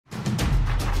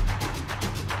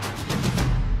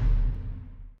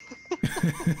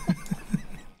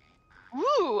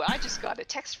Ooh, I just got a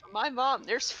text from my mom.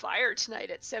 There's fire tonight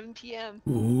at 7 p.m.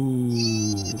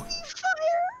 Ooh.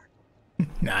 Fire!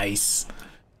 Nice.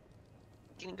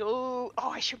 Gonna go... Oh,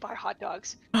 I should buy hot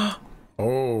dogs.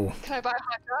 Oh. Can I buy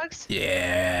hot dogs?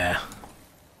 Yeah.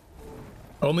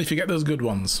 Only if you get those good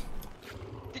ones.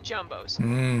 The jumbos.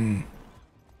 Mmm.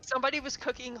 Somebody was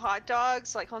cooking hot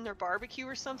dogs, like on their barbecue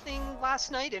or something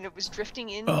last night, and it was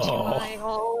drifting into Oh. my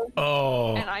home.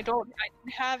 Oh. And I didn't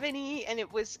have any, and it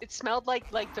smelled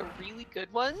like the really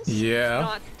good ones. Yeah.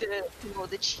 Not the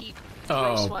the cheap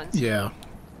gross ones. Yeah.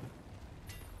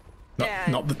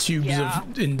 Not the tubes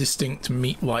of indistinct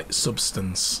meat-like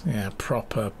substance. Yeah,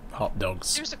 proper hot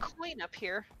dogs. There's a coin up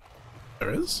here. There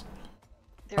is?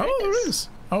 There is.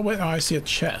 Oh wait, I see a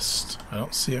chest. I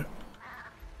don't see it.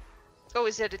 Oh,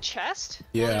 is it a chest?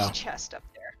 Yeah. Well, there's a chest up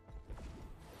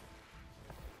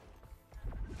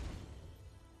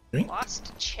there.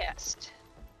 Lost chest.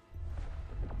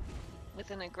 With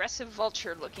an aggressive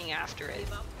vulture looking after it.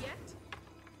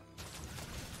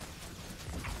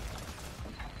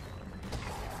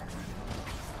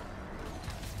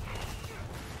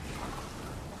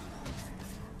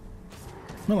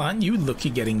 Well, aren't you lucky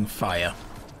getting fire?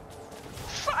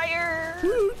 Fire!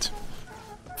 Woot!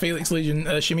 Felix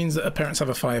Legion, she means that her parents have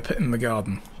a fire pit in the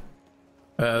garden.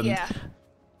 Yeah.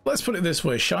 Let's put it this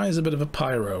way, Shy is a bit of a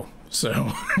pyro,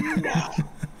 so...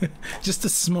 just a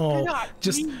small...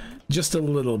 Just a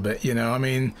little bit, you know, I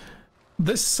mean...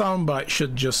 This soundbite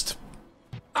should just...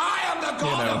 I am the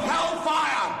god of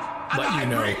hellfire! And let you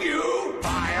know. Bring you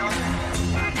fire!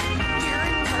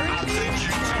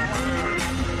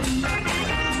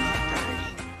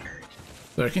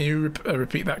 So can you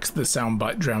repeat that, because the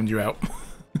soundbite drowned you out?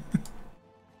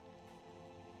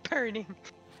 Burning.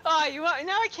 Oh,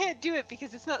 now I can't do it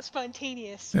because it's not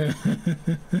spontaneous.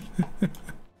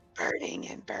 Burning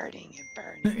and burning and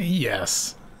burning.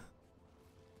 Yes.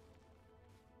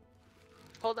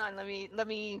 Hold on, let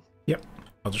me... Yep.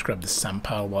 I'll just grab this sand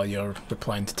pile while you're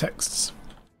replying to texts.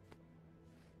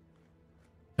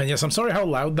 And yes, I'm sorry how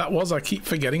loud that was. I keep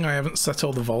forgetting I haven't set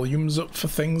all the volumes up for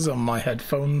things on my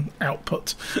headphone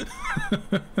output.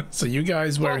 So you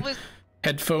guys wearing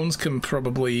headphones can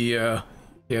probably, you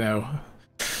know...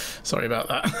 Sorry about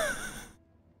that.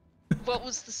 What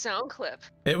was the sound clip?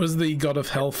 It was the God of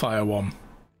Hellfire one.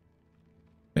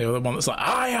 You know, the one that's like,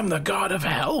 I am the God of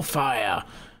Hellfire!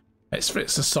 It's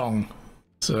a song.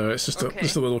 So it's just,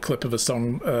 just a little clip of a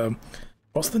song.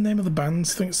 What's the name of the band? I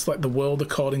think it's like The World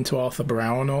According to Arthur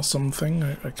Brown or something.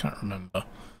 I can't remember.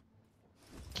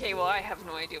 Okay, well, I have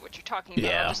no idea what you're talking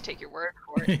about. Yeah. I'll just take your word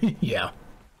for it. Yeah.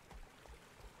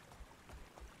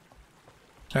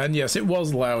 And yes, it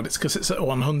was loud. It's because it's at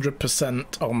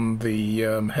 100% on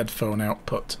the headphone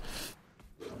output.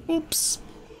 Oops.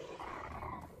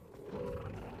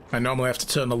 I normally have to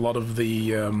turn a lot of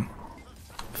the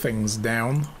things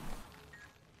down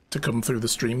to come through the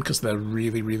stream because they're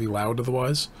really, really loud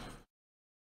otherwise.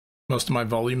 Most of my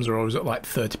volumes are always at like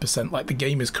 30%. Like the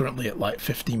game is currently at like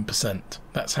 15%.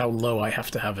 That's how low I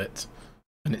have to have it.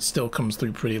 And it still comes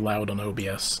through pretty loud on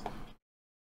OBS.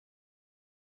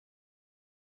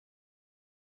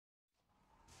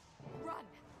 Run!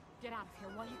 Get out of here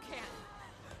while you can.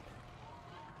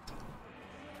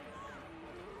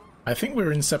 I think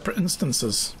we're in separate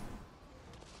instances.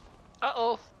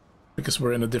 Uh-oh. Because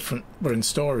we're in we're in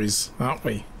stories, aren't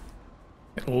we?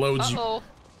 It loads you.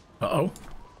 Uh-oh.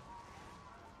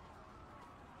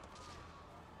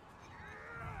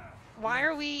 Why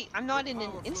are we... I'm not in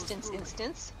an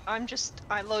instance.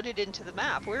 I loaded into the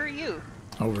map. Where are you?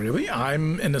 Oh, really?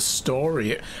 I'm in a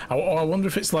story. I wonder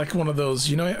if it's like one of those,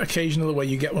 you know, occasionally where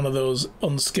you get one of those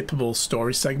unskippable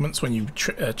story segments when you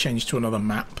change to another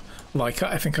map. Like,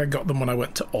 I think I got them when I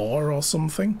went to Ore or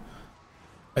something.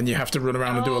 And you have to run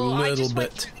around and do a little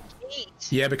bit.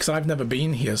 Yeah, because I've never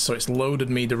been here, so it's loaded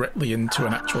me directly into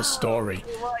an actual story.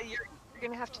 Well, you're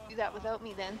gonna have to do that without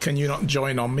me then. Can you not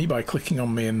join on me by clicking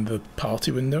on me in the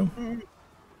party window?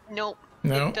 Nope.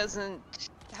 No? It doesn't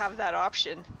have that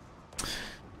option.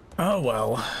 Oh,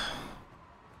 well.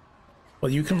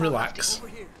 Well, you can relax.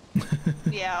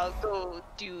 Yeah, I'll go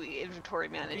do inventory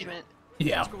management.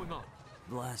 Yeah.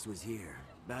 Blast was here,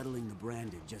 battling the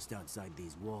Branded just outside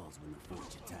these walls when the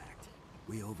Forge attacked.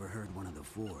 We overheard one of the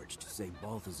Forged say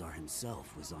Balthazar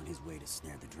himself was on his way to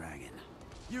snare the dragon.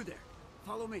 You there,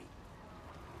 follow me.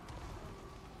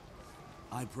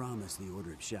 I promised the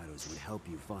Order of Shadows would help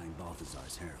you find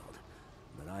Balthazar's herald,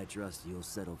 but I trust you'll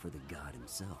settle for the god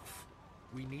himself.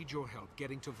 We need your help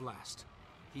getting to Vlast.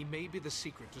 He may be the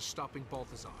secret to stopping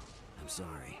Balthazar. I'm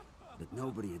sorry, but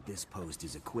nobody at this post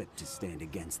is equipped to stand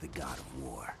against the god of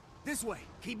war. This way!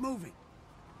 Keep moving!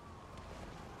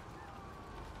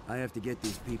 I have to get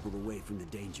these people away from the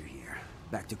danger here.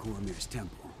 Back to Koromir's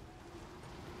temple.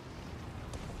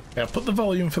 Yeah, put the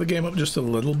volume for the game up just a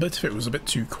little bit if it was a bit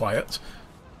too quiet.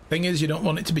 Thing is, you don't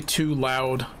want it to be too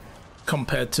loud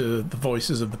compared to the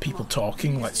voices of the people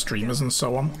talking, like streamers and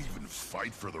so on. Won't even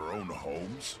fight for their own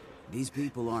homes. These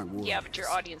people aren't warriors. Yeah, but your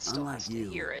audience still Unlike has to you,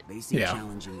 hear it. they seem Yeah,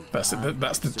 challenging with that's God,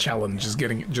 that's the so challenge, is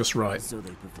getting it just right. So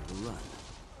they prefer to run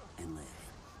and live.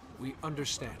 We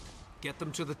understand. Get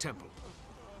them to the temple.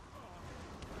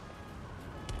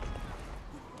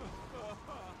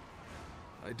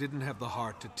 I didn't have the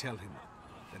heart to tell him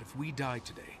that if we die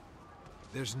today,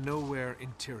 there's nowhere in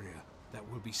Tyria that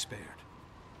will be spared.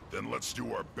 Then let's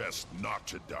do our best not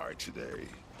to die today.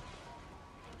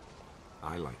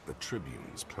 I like the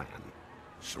Tribune's plan.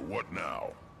 So what now?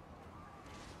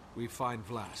 We find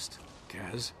Vlast.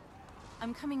 Kaz?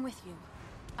 I'm coming with you.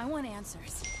 I want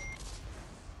answers.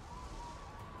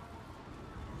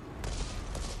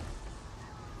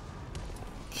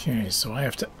 Okay, so I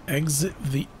have to exit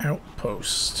the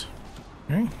outpost.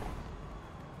 Okay.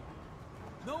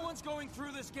 No one's going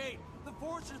through this gate. The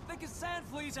forts are thick as sand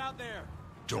fleas out there.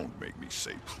 Don't make me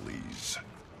say please.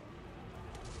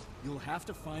 You'll have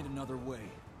to find another way.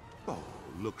 Oh,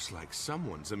 looks like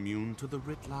someone's immune to the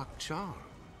Ritlock charm.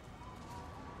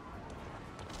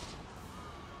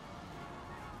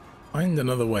 Find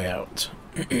another way out.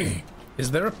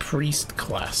 Is there a priest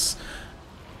class?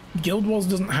 Guild Wars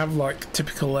doesn't have like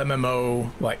typical MMO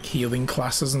like healing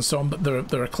classes and so on, but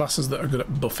there are classes that are good at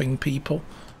buffing people.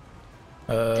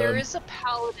 There is a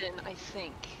paladin, I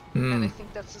think, and I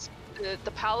think that's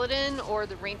the paladin or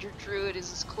the ranger druid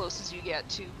is as close as you get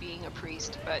to being a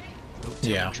priest. But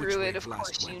Yeah. Which way druid, of Vlast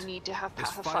course, went. you need to have There's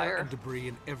path of fire fire. and debris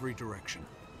in every direction.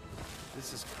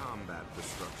 This is combat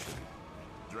destruction.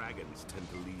 Dragons tend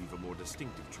to leave a more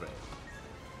distinctive trail.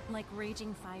 Like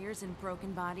raging fires and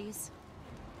broken bodies?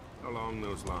 Along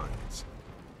those lines,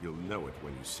 you'll know it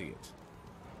when you see it.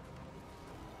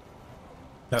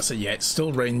 That's it. Yeah, it's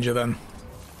still Ranger then.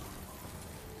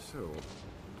 So,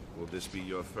 will this be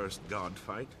your first god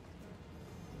fight?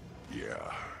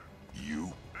 Yeah.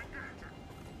 You?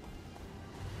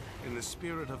 In the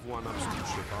spirit of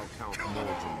one-upsmanship, I'll count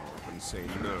Mordor and say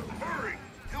no. Hurry!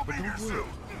 He'll But be here don't worry. soon.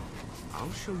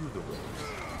 I'll show you the ropes.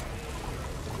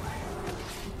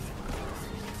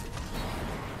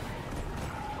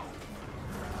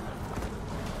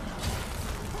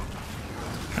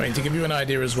 I mean, to give you an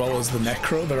idea as well as the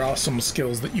Necro, there are some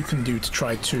skills that you can do to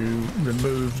try to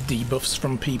remove debuffs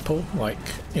from people, like,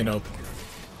 you know,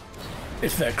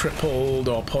 if they're crippled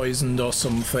or poisoned or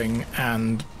something,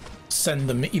 and send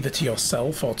them either to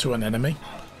yourself or to an enemy,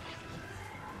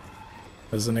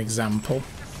 as an example.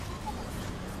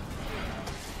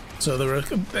 So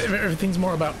everything's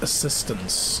more about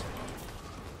assistance.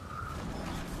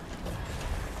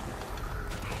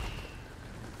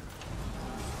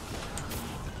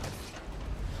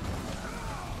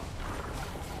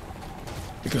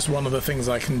 Because one of the things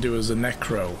I can do as a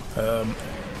Necro,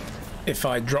 if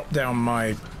I drop down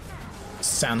my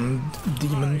sand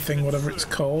demon thing, whatever it's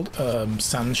called,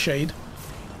 sand shade,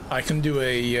 I can do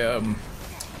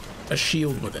a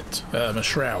shield with it, a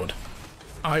shroud.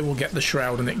 I will get the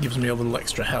shroud and it gives me a little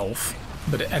extra health,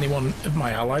 but any one of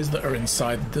my allies that are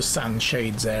inside the sand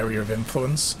shade's area of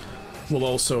influence will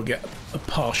also get a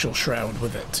partial shroud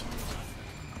with it.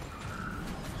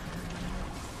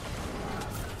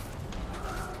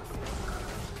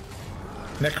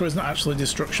 Necro is not actually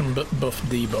destruction, but buff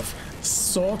debuff.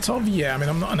 Sort of, yeah. I mean,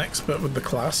 I'm not an expert with the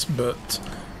class, but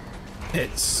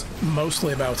it's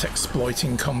mostly about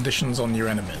exploiting conditions on your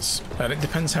enemies. And it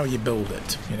depends how you build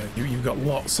it. You know, you've got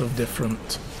lots of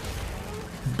different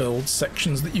build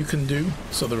sections that you can do.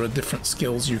 So there are different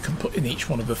skills you can put in each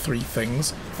one of the three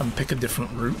things and pick a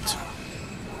different route.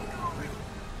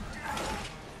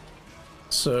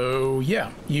 So,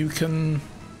 yeah, you can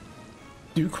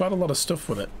do quite a lot of stuff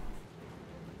with it.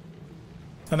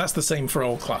 And that's the same for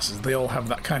all classes. They all have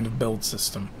that kind of build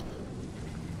system.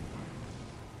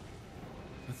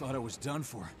 I thought I was done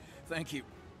for. Thank you.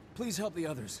 Please help the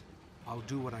others. I'll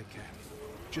do what I can.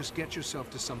 Just get yourself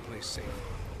to someplace safe.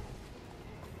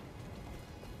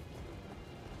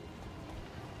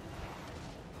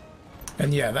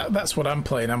 And yeah, that's what I'm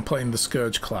playing. I'm playing the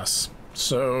Scourge class.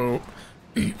 So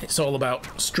it's all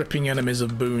about stripping enemies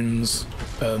of boons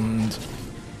and,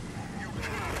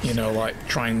 you know, like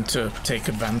trying to take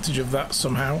advantage of that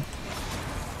somehow,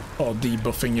 or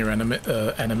debuffing your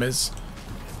enemies.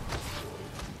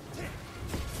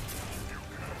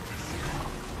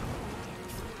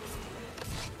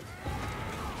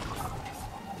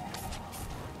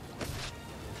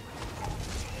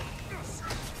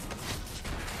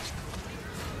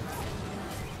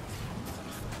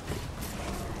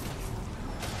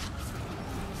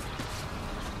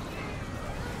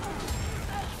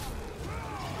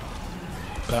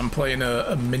 I'm playing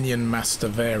a minion master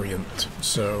variant,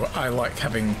 so I like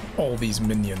having all these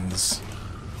minions.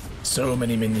 So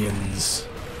many minions.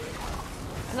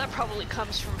 And that probably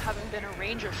comes from having been a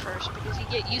ranger first, because you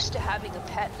get used to having a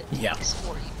pet that takes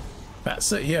for you.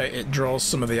 That's it, yeah, it draws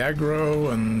some of the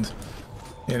aggro and,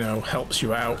 you know, helps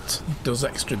you out, does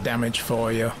extra damage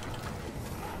for you.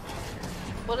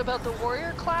 What about the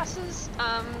warrior classes?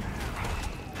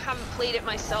 Haven't played it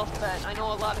myself, but I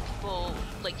know a lot of people,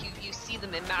 like, you see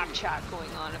them in map chat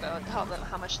going on about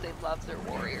how much they love their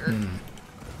warrior.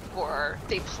 Or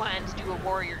they plan to do a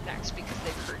warrior next because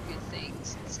they've heard good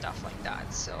things and stuff like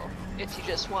that. So if you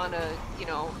just want to, you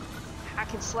know,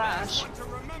 hack and slash.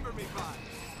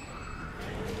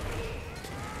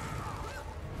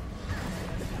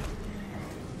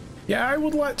 Yeah, I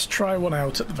would like to try one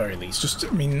out at the very least. Just, I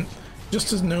mean, just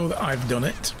to know that I've done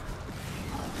it.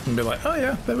 And be like, oh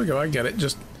yeah, there we go, I get it.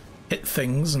 Just hit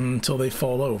things until they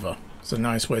fall over. It's a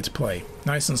nice way to play.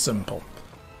 Nice and simple.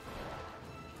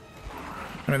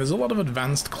 I mean, there's a lot of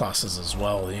advanced classes as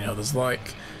well, you know, there's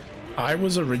like... I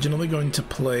was originally going to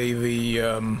play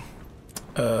the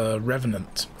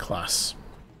Revenant class.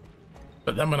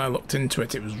 But then when I looked into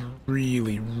it, it was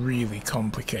really, really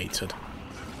complicated.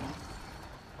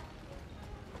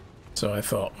 So I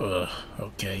thought,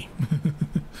 okay.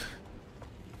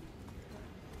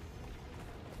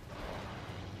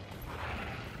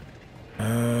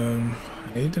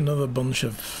 I need another bunch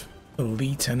of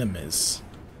elite enemies.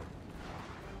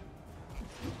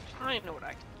 I know what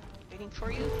I'm waiting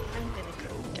for you. I'm gonna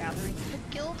go gathering the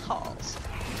guild halls.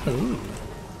 Ooh.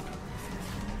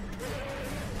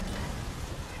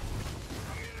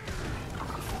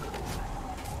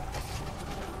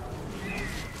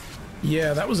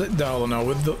 Yeah, that was it, Darlano.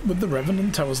 With the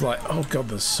Revenant, I was like, oh god,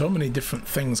 there's so many different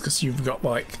things, because you've got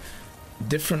like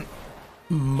different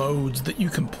modes that you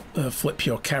can flip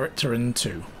your character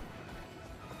into,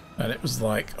 and it was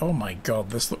like, oh my god,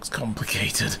 this looks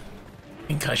complicated. I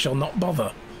think I shall not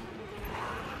bother.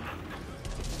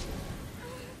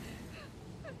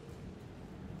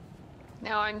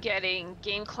 Now I'm getting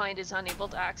game client is unable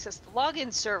to access the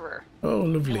login server. Oh,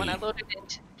 lovely. And when I load it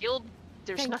into guild,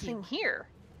 there's nothing here.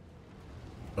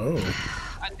 Oh.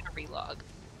 I'm gonna relog.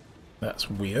 That's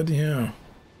weird, yeah.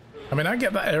 I mean, I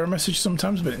get that error message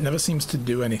sometimes, but it never seems to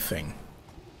do anything.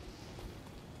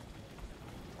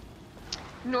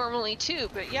 Normally too,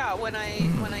 but yeah, when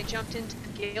I jumped into the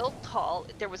guild hall,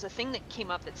 there was a thing that came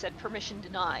up that said permission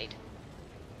denied.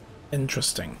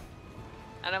 Interesting.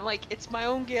 And I'm like, it's my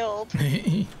own guild.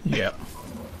 Yeah.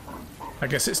 I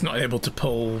guess it's not able to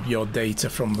pull your data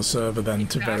from the server then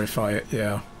to verify it,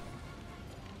 yeah.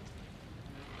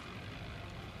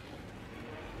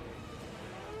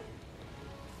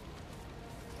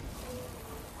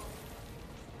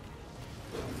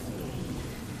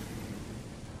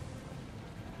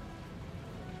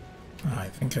 I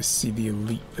think I see the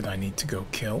elite that I need to go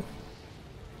kill.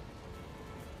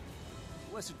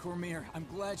 Blessed Cormier, I'm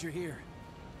glad you're here.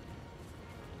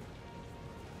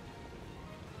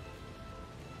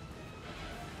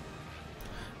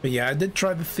 But yeah, I did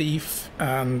try the thief,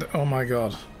 and oh my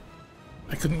god,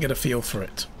 I couldn't get a feel for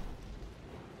it.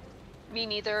 Me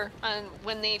neither. And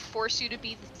when they force you to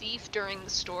be the thief during the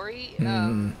story,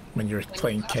 when you're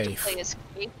playing Cave. To play as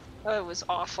Cave, it was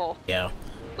awful. Yeah.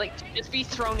 Like, to just be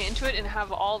thrown into it and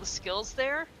have all the skills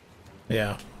there.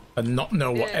 Yeah, and not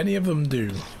know what any of them do.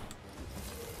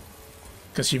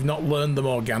 Because you've not learned them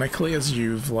organically as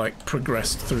you've, like,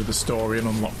 progressed through the story and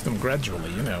unlocked them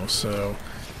gradually, you know, so...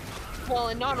 Well,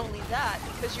 and not only that,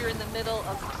 because you're in the middle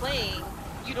of playing,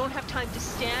 you don't have time to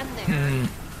stand there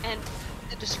and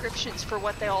the descriptions for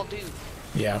what they all do.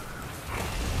 Yeah.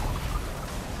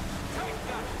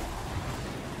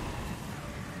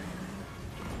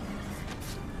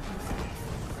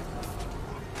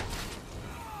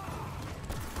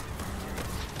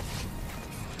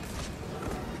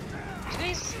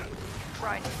 Today's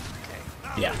Friday.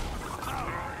 Okay. Yeah.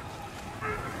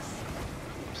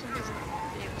 For some reason,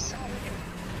 it was Saturday.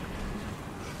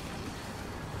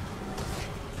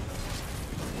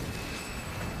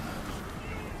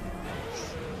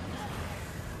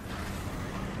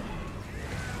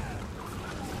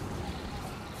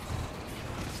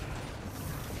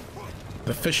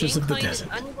 The fishes of the desert.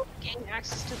 Unable to gain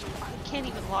access to the log. You can't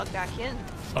even log back in.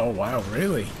 Oh wow,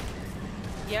 really?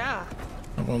 Yeah.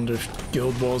 I wonder if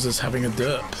Guild Wars is having a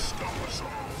derp.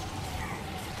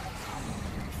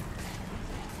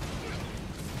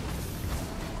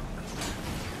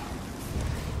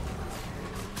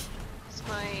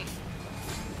 My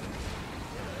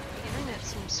internet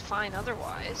seems fine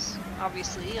otherwise.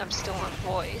 Obviously, I'm still on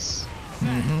voice.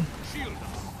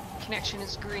 Connection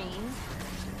is green.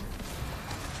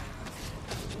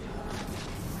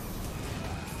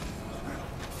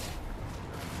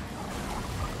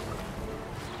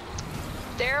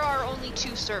 There are only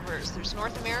 2 servers. There's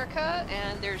North America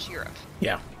and there's Europe.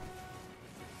 Yeah.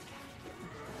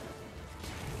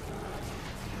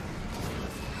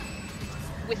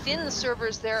 Within the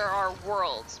servers there are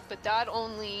worlds, but that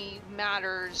only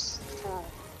matters for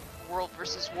world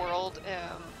versus world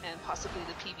and possibly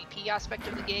the PvP aspect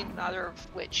of the game, neither of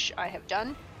which I have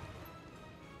done.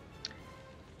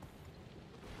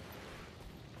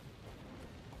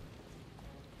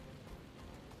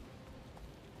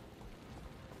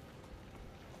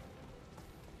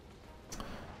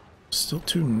 Still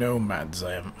 2 nomads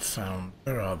I haven't found.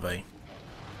 Where are they?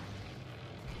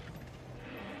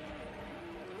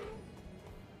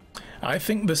 I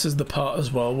think this is the part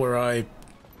as well where I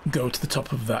go to the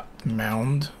top of that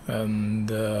mound and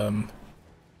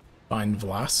find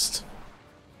Vlast.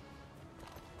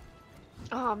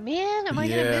 Oh man, am I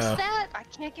gonna miss that? I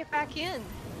can't get back in.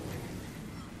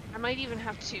 I might even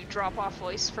have to drop off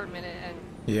voice for a minute and...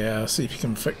 Yeah, see if you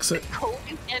can fix it. The code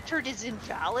you entered is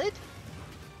invalid?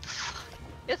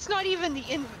 It's not even the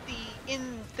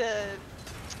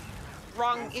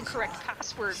incorrect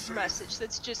password message.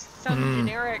 That's just some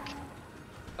generic...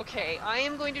 Okay, I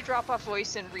am going to drop off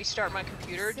voice and restart my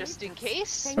computer just in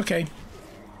case. Okay.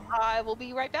 I will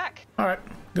be right back. Alright,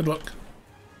 good luck.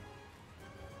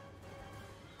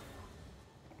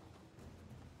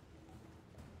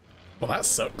 Well, that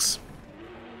sucks.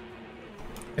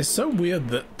 It's so weird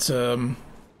that,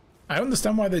 I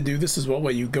understand why they do this as well,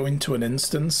 where you go into an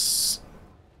instance,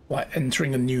 like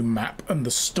entering a new map, and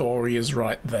the story is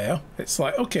right there. It's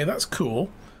like, okay, that's cool.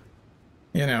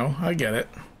 You know, I get it.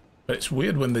 But it's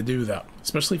weird when they do that,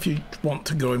 especially if you want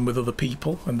to go in with other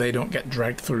people and they don't get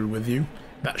dragged through with you.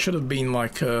 That should have been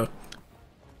like an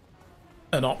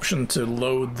option to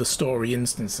load the story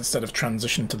instance instead of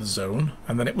transition to the zone,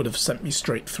 and then it would have sent me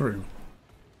straight through.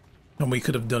 And we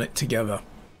could have done it together.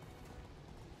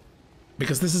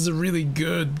 Because this is a really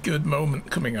good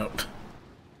moment coming up.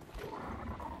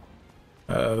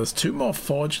 There's 2 more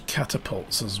forged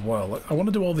catapults as well. I want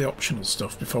to do all the optional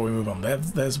stuff before we move on.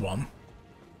 There's one.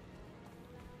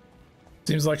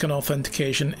 Seems like an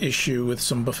authentication issue with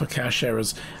some buffer cache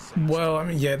errors. Well, I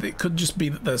mean, yeah, it could just be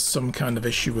that there's some kind of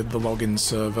issue with the login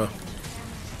server.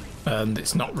 And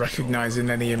it's not recognizing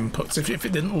any inputs. If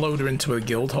it didn't load her into a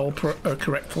guild hall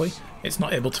correctly, it's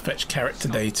not able to fetch character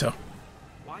data.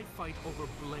 Why fight over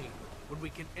blame when we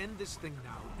can end this thing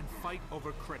now and fight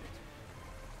over credit?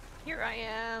 Here I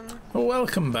am.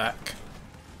 Welcome back.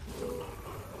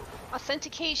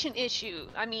 Authentication issue.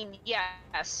 I mean,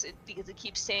 yes, because it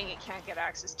keeps saying it can't get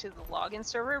access to the login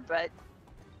server, but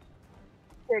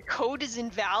the code is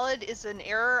invalid is an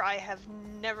error I have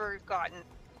never gotten.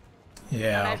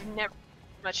 Yeah. And I've never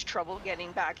had much trouble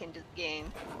getting back into the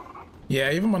game.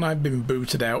 Yeah, even when I've been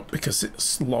booted out because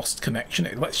it's lost connection,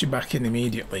 it lets you back in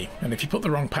immediately. And if you put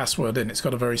the wrong password in, it's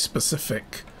got a very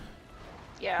specific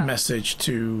message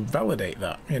to validate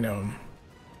that, you know.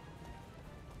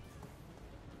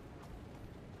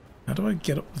 How do I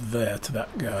get up there to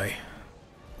that guy?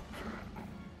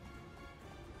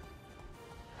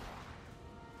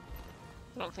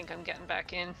 I don't think I'm getting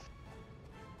back in.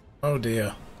 Oh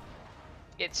dear.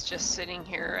 It's just sitting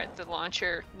here at the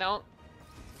launcher. No.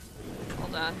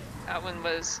 Hold on. That one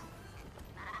was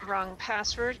wrong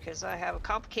password because I have a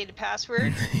complicated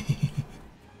password.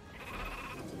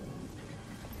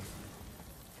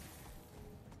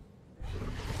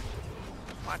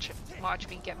 Watch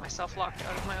me get myself locked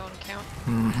out of my own account.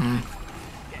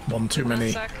 Mm-hmm. One too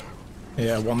many.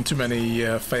 Yeah, one too many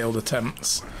failed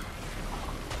attempts.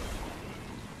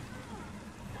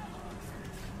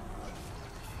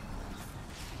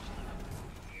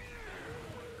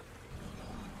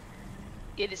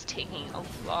 It is taking a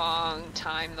long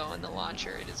time though in the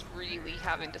launcher. It is really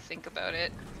having to think about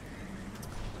it.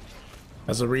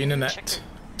 Has ArenaNet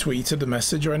tweeted a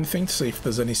message or anything to see if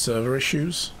there's any server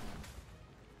issues?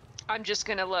 I'm just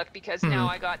gonna look because now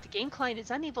I got the game client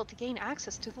is unable to gain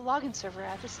access to the login server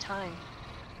at this time.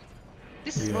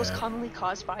 This is most commonly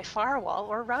caused by firewall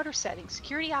or router settings,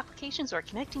 security applications, or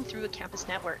connecting through a campus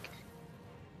network.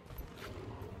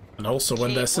 And also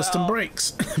when their system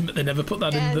breaks. But they never put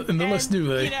that in the list, do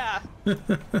they? Yeah.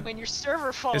 When your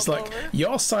server falls it's like, over.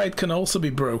 your side can also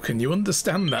be broken. You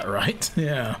understand that, right?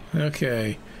 Yeah,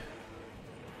 okay.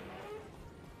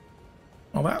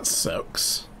 Well, that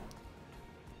sucks.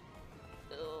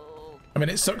 I mean,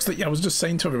 it sucks that, I was just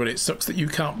saying to everybody, it sucks that you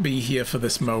can't be here for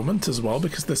this moment as well,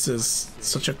 because this is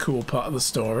such a cool part of the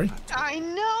story. I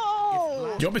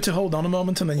know! Do you want me to hold on a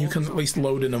moment and then you can at least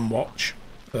load in and watch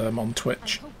on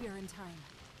Twitch? I hope you're in time.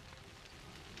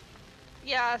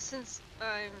 Yeah, since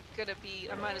I'm gonna be,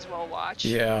 I might as well watch.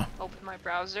 Yeah. Open my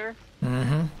browser.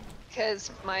 Mm-hmm.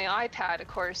 Because my iPad, of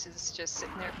course, is just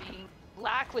sitting there being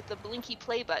black with the blinky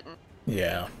play button.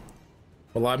 Yeah.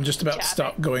 Well, I'm just about to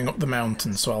start going up the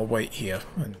mountain, so I'll wait here.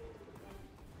 And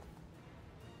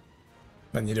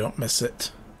then you don't miss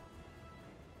it.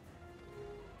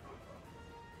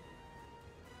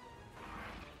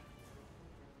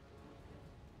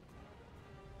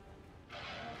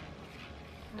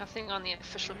 Nothing on the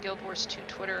official Guild Wars 2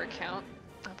 Twitter account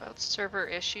about server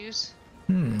issues.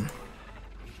 Hmm.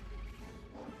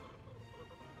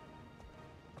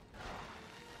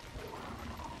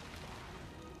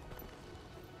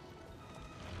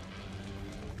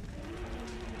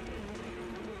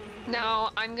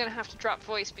 Now, I'm gonna have to drop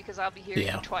voice because I'll be hearing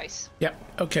you twice.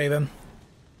 Yep, okay then.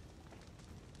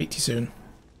 Speak to you soon.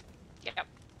 Yep.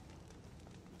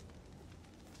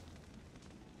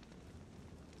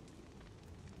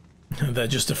 They're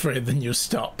just afraid then you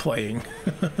start playing.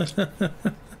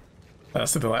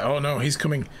 That's the like, oh no, he's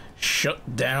coming.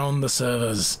 Shut down the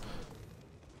servers.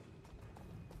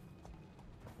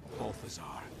 Balthazar.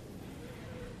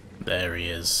 There he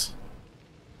is.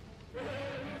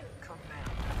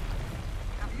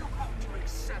 Have you come to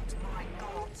accept my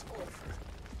god's offer?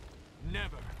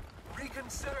 Never.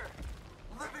 Reconsider.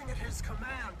 Living at his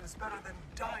command is better than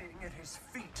dying at his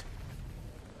feet.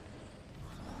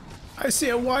 I see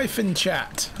a wife in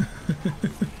chat.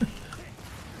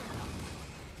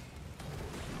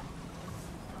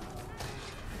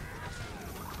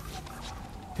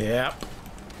 Yep.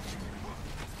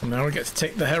 Now we get to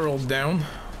take the Herald down.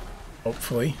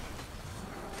 Hopefully.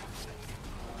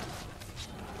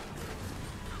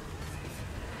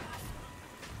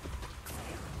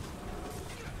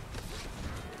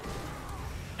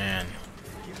 Man.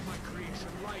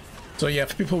 So yeah,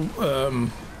 for people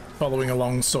following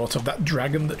along, sort of, that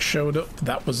dragon that showed up,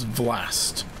 that was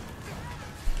Vlast.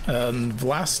 And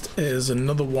Vlast is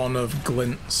another one of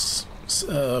Glint's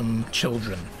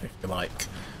children, if you like.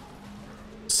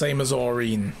 Same as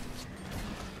Aurene.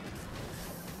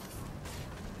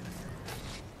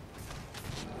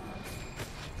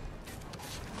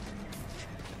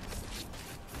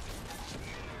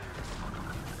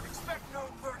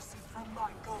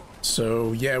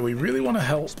 So yeah, we really want to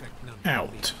help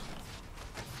out.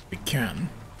 We can.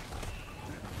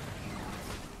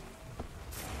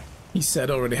 He said,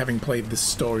 already having played this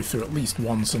story through at least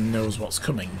once and knows what's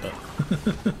coming, but...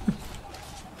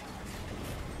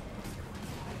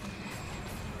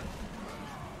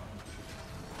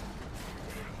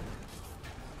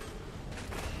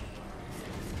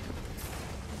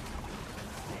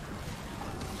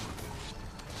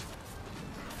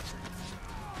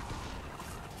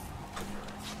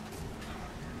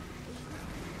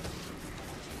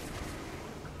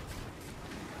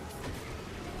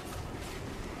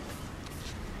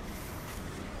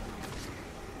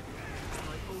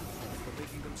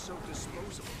 So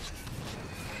disposable.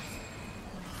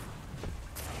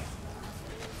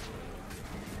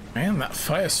 Man, that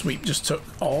fire sweep just took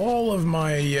all of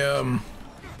my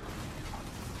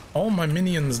all my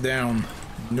minions down.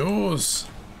 Nose.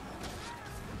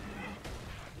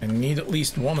 I need at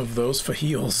least one of those for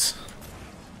heals.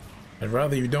 I'd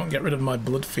rather you don't get rid of my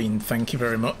blood fiend, thank you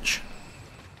very much.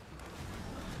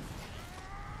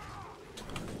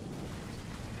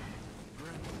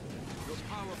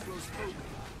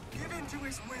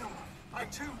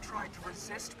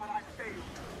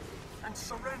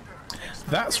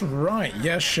 That's right,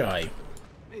 yes, Shy.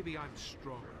 Maybe I'm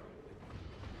stronger.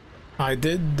 I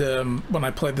did, when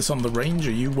I played this on the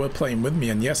Ranger, you were playing with me,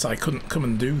 and yes, I couldn't come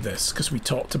and do this, because we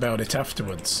talked about it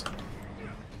afterwards.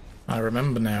 I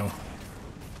remember now.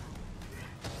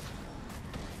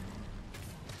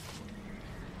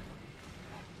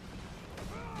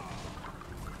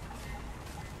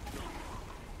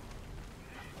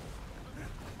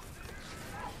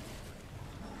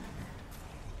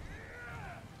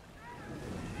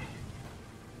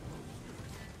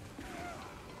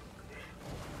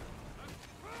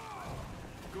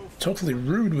 Totally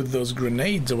rude with those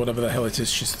grenades or whatever the hell it is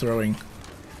she's throwing.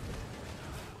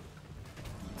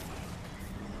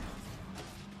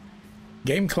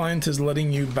 Game client is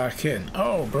letting you back in.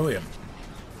 Oh, brilliant.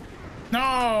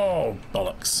 No!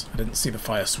 Bollocks. I didn't see the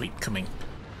fire sweep coming.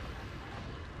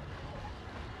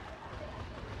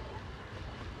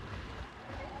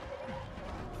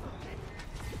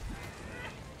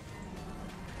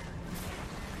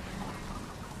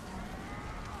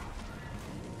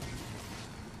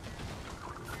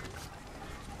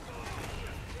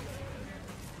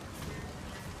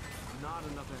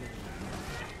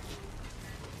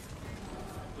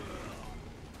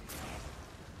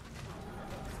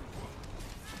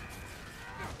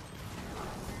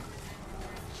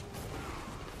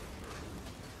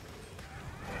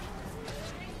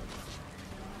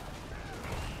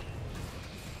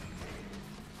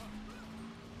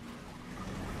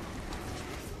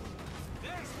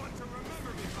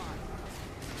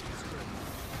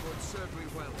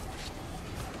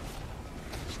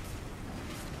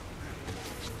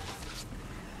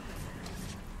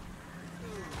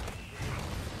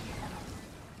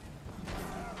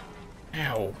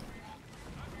 Ow.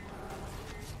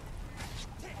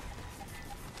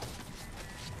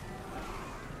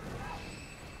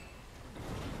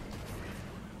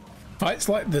 Fights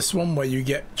like this one where you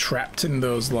get trapped in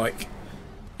those like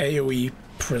AoE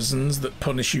prisons that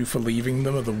punish you for leaving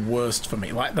them are the worst for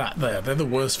me. Like that there, they're the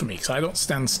worst for me because I don't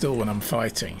stand still when I'm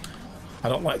fighting. I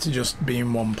don't like to just be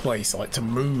in one place. I like to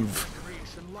move.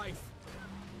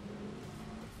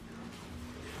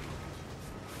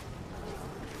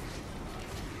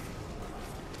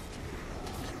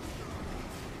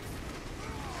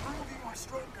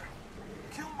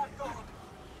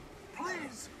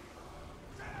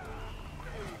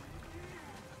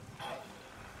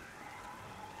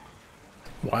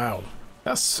 Wow,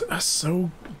 that's so,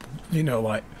 you know,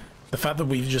 like the fact that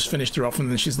we've just finished her off and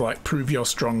then she's like, prove you're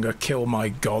stronger, kill my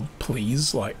god,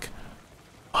 please. Like,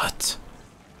 what?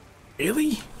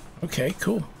 Really? Okay,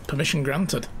 cool. Permission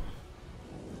granted.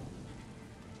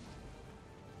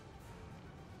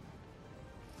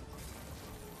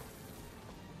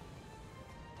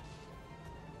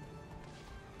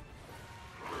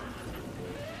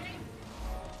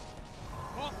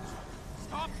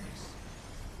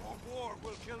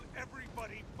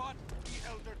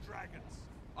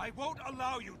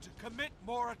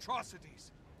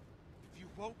 Atrocities. If you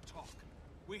won't talk,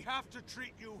 we have to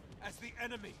treat you as the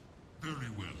enemy. Very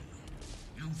well.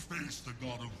 You face the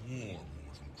god of war,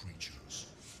 mortal creatures,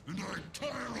 and I'm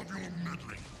tired of your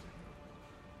meddling.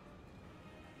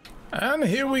 And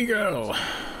here we go.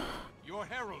 Your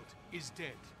herald is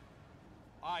dead.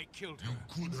 I killed her. You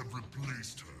could have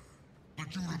replaced her,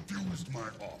 but you refused my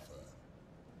offer.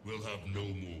 We'll have no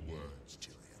more words,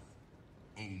 Tyrion.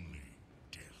 Only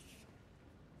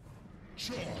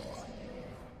sure.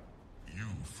 You,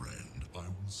 friend, I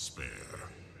will spare.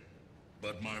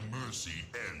 But my mercy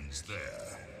ends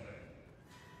there.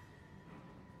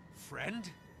 Friend?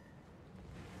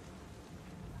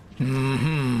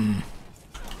 Mm-hmm.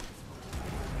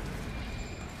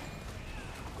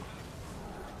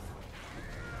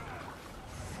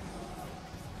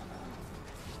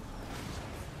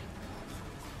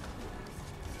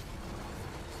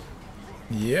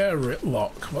 Yeah,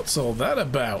 Ritlock. What's all that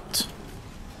about?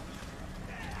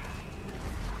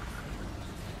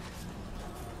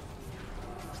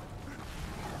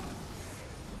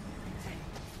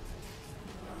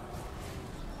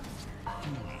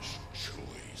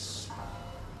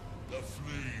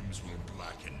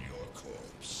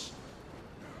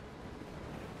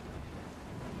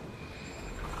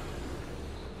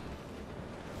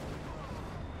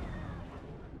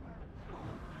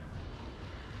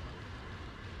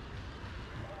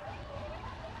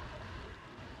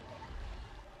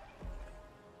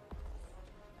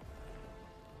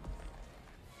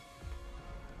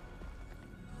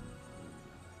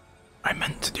 I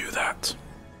meant to do that.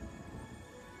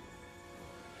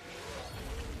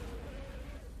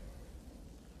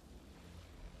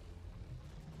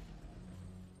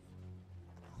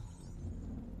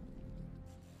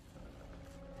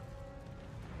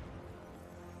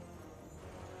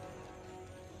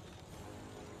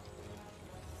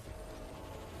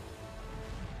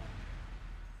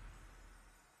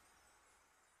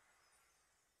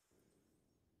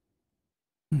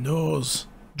 Nose.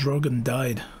 Drogon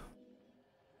died.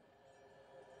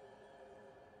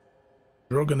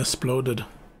 Drogon exploded.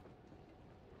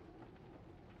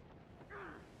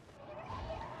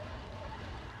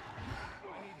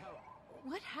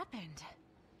 What happened?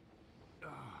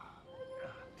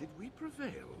 Did we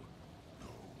prevail?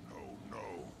 No.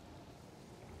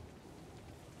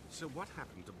 So what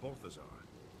happened to Balthazar?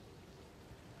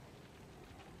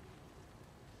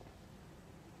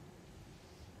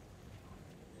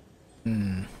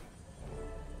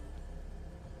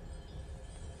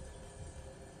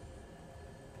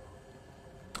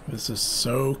 This is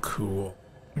so cool.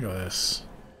 Look at this.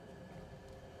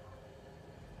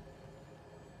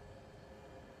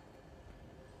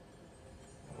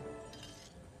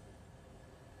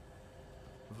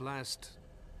 Vlast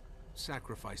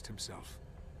sacrificed himself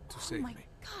to save me. Oh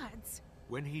my gods!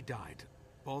 When he died,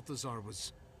 Balthazar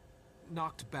was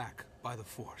knocked back by the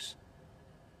Force.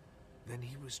 Then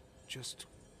he was just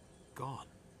gone.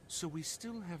 So we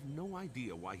still have no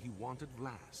idea why he wanted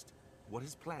Vlast, what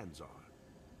his plans are.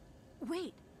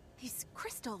 Wait, these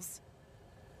crystals.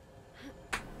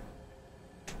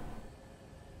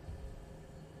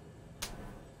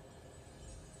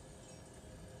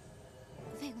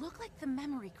 They look like the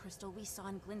memory crystal we saw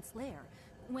in Glint's lair,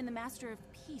 when the Master of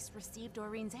Peace received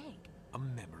Doreen's egg. A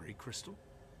memory crystal?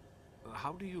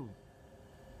 How do you...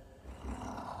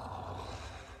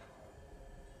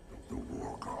 The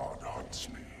war god hunts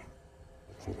me.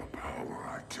 For the power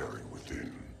I carry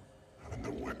within, and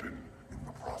the weapon in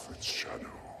the Prophet's shadow.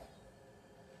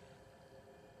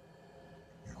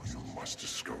 You must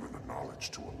discover the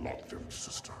knowledge to unlock them,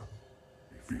 sister.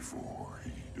 Before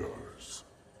he does.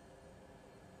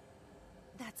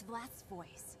 That's Vlad's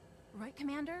voice. Right,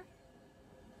 Commander?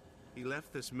 He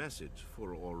left this message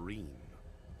for Aurene.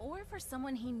 Or for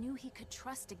someone he knew he could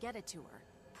trust to get it to her.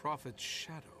 Prophet's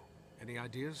shadow. Any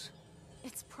ideas?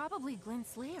 It's probably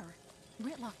Glint's lair.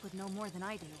 Ritlock would know more than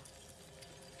I do.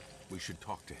 We should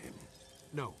talk to him.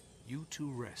 No, you two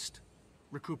rest.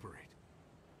 Recuperate.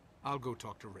 I'll go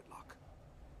talk to Ritlock.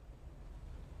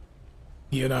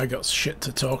 You and I got shit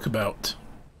to talk about.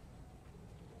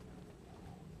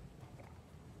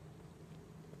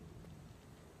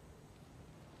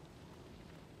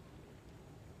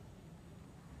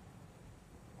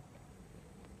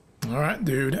 Alright,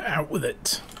 dude, out with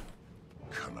it.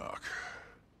 Canuck,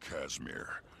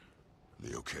 Casimir,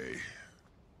 they okay?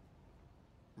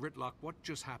 Ritlock, what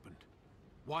just happened?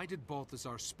 Why did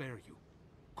Balthazar spare you?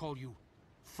 Call you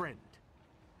friend?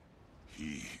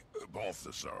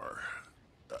 Balthazar,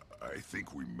 I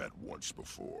think we met once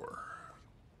before.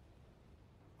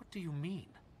 What do you mean?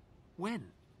 When?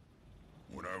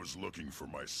 When I was looking for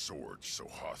my sword,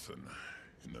 Sohathan,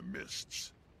 in the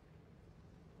mists.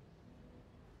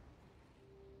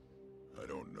 I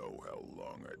don't know how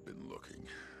long I'd been looking.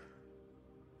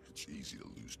 It's easy to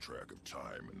lose track of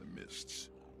time in the mists.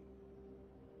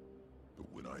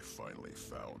 But when I finally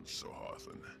found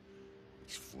Sohathan,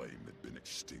 its flame had been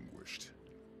extinguished.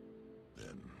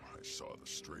 Then I saw the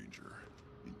stranger,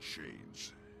 in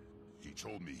chains. He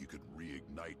told me he could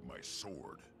reignite my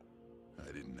sword.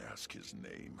 I didn't ask his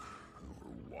name,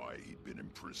 or why he'd been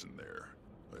imprisoned there.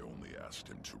 I only asked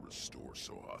him to restore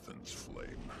Sohathan's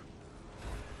flame.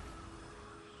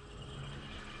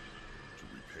 To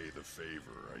repay the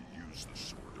favor, I used the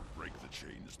sword to break the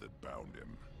chains that bound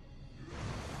him.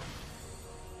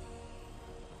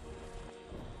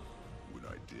 When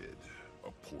I did,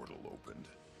 a portal opened.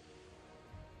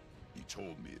 He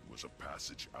told me it was a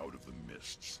passage out of the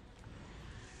mists.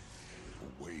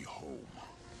 A way home.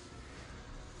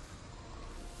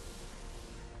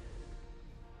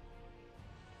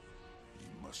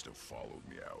 He must have followed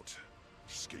me out,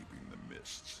 escaping the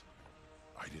mists.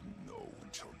 I didn't know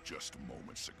until just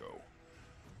moments ago.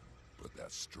 But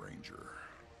that stranger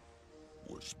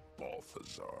was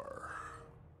Balthazar.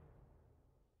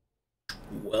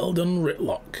 Well done,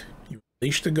 Ritlock. You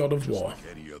unleashed the god of war.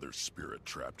 Like any other spirit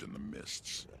trapped in the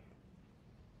mists.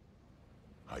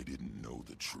 I didn't know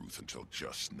the truth until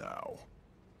just now.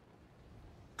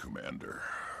 Commander,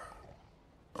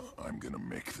 I'm gonna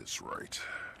make this right.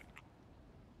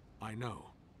 I know.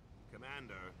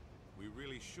 Commander, we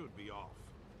really should be off.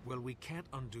 Well, we can't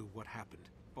undo what happened,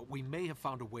 but we may have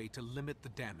found a way to limit the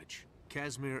damage.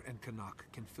 Casimir and Canuck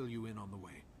can fill you in on the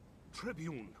way.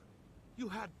 Tribune, you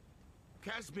had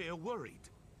Casimir worried.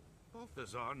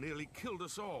 Balthazar nearly killed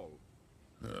us all.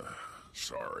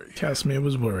 Sorry. Casimir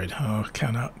was worried. Oh,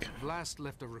 Canuck. Vlast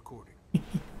left a recording.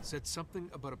 Said something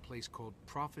about a place called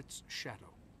Prophet's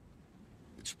Shadow.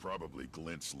 It's probably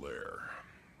Glint's lair.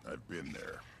 I've been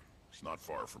there. It's not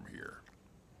far from here.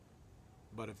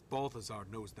 But if Balthazar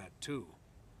knows that too,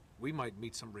 we might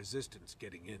meet some resistance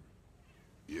getting in.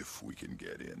 If we can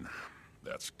get in.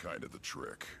 That's kind of the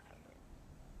trick.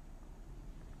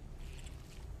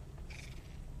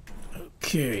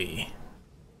 Okay.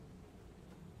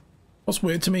 What's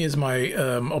weird to me is my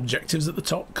objectives at the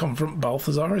top, confront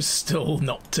Balthazar, is still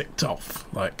not ticked off.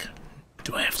 Like,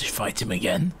 do I have to fight him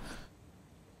again?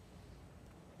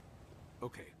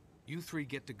 Okay, you three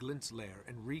get to Glint's lair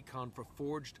and recon for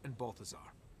Forged and Balthazar.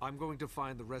 I'm going to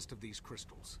find the rest of these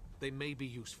crystals. They may be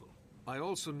useful. I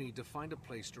also need to find a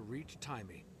place to reach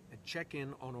Taimi and check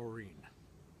in on Aurene.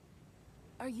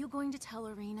 Are you going to tell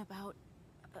Aurene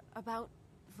about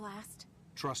Vlast?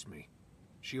 Trust me,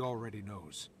 she already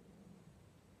knows.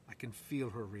 I can feel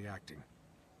her reacting.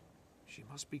 She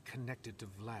must be connected to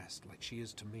Vlast like she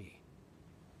is to me.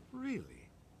 Really?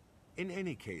 In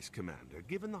any case, Commander,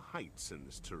 given the heights in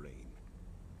this terrain,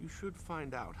 you should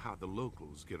find out how the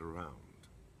locals get around.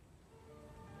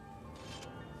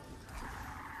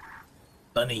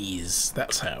 Bunnies,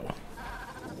 that's how.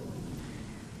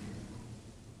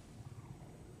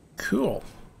 Cool.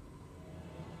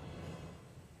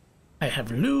 I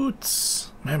have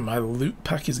loots. Man, my loot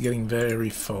pack is getting very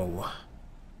full.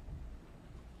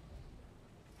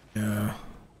 Yeah.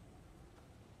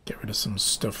 Get rid of some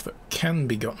stuff that can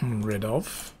be gotten rid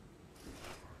of.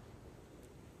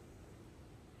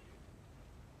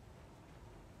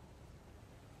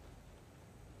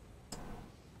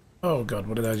 Oh god,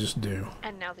 what did I just do?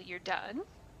 And now that you're done,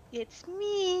 it's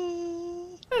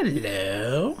me.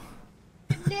 Hello.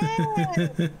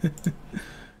 Yeah.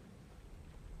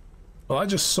 Well, I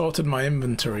just sorted my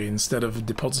inventory instead of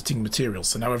depositing materials,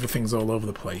 so now everything's all over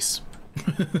the place.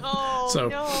 Oh, so,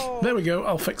 no. there we go.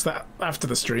 I'll fix that after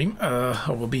the stream.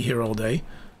 I will be here all day.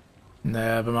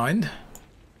 Never mind.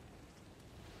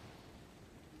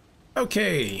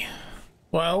 Okay.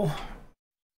 Well,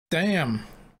 damn.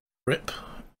 Rip.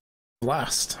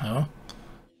 Blast, huh?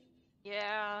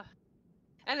 Yeah.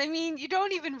 And I mean, you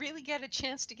don't even really get a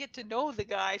chance to get to know the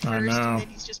guy first, I know. and then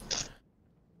he's just...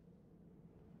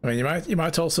 I mean, you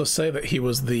might also say that he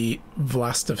was the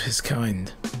last of his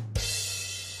kind.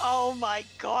 Oh my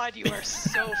god, you are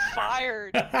so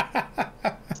fired.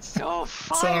 So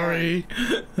fired. Sorry.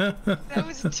 That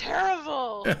was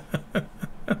terrible.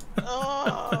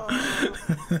 Oh.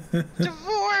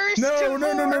 Divorce. No.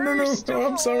 Divorce, Oh,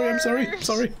 I'm sorry. divorce.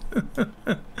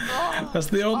 Oh, That's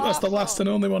the last and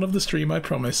only one of the stream, I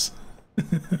promise.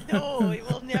 No, it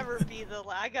will never be the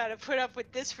last. I gotta put up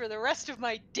with this for the rest of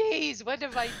my days. What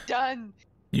have I done?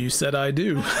 You said I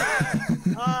do.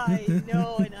 I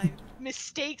know, and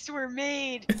mistakes were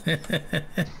made.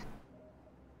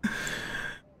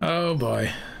 Oh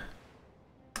boy.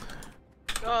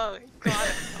 Oh god,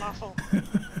 it's awful.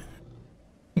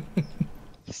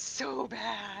 So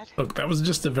bad. Look, that was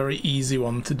just a very easy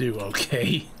one to do,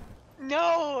 okay?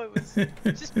 No, it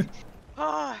was just...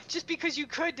 just because you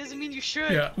could doesn't mean you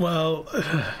should. Yeah, well,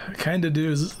 I kind of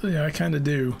do. Yeah, I kind of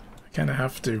do. I kind of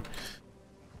have to.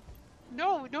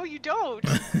 No, you don't.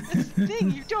 That's the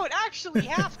thing, you don't actually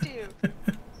have to.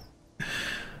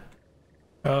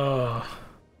 Oh.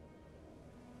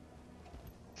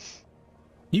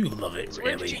 You love it, So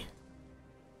really.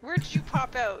 Where did you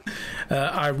pop out?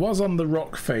 I was on the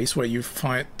rock face where you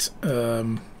fight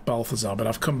Balthazar, but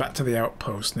I've come back to the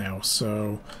outpost now,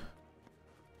 so...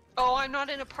 Oh, I'm not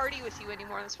in a party with you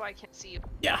anymore, that's why I can't see you.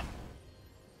 Yeah.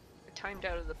 You're timed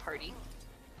out of the party.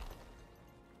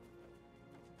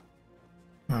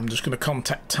 I'm just going to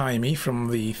contact Timey from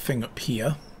the thing up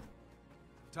here.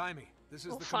 Timey, this is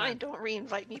Well, the fine, command. don't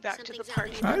re-invite me back to the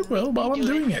party. I will while I'm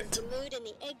doing it. The mood in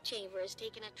the egg chamber has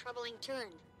taken a troubling turn.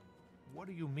 What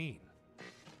do you mean?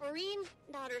 Maureen,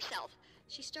 not herself.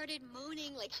 She started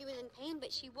moaning like she was in pain,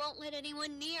 but she won't let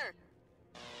anyone near.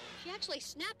 She actually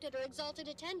snapped at her exalted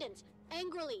attendants,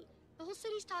 angrily. The whole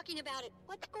city's talking about it.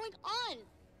 What's going on?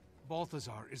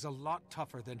 Balthazar is a lot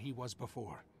tougher than he was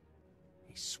before.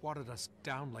 He swatted us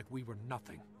down like we were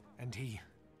nothing, and he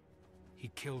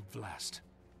killed Vlast.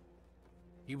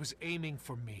 He was aiming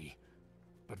for me,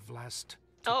 but Vlast...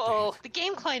 Uh-oh, the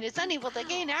game client is unable to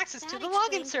gain access to the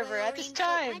login server at this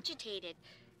time.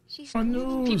 Oh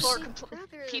no.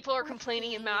 People are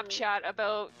complaining in map chat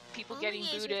about people getting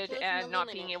booted and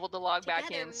not being able to log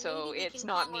back in, so it's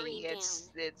not me,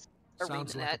 it's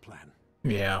Sounds like a ArenaNet. plan.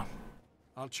 Yeah.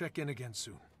 I'll check in again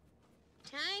soon.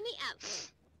 Time me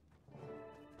out.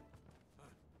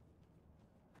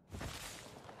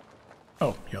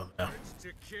 Oh, you're there.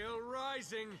 To kill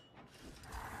rising.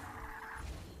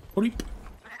 Bleep.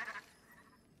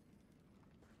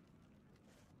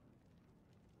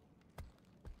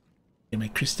 My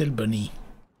crystal bunny.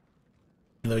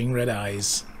 Glowing red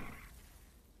eyes.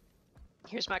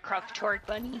 Here's my Kralkatorg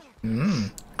bunny.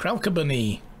 Kralka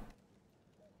bunny.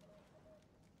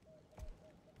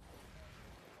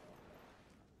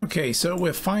 Okay, so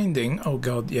we're finding... Oh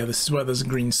god, yeah, this is where there's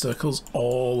green circles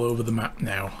all over the map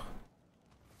now.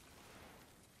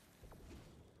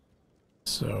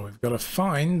 So we've got to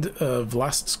find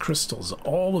Vlast's crystals,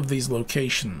 all of these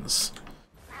locations.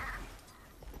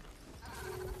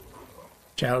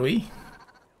 Shall we?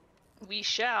 We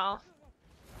shall.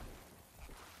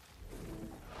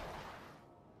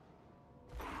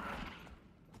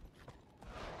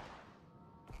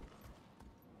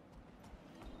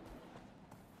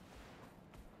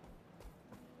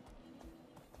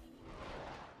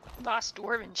 Lost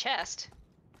dwarven chest.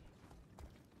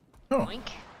 Oh, Boink.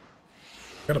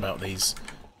 forgot about these.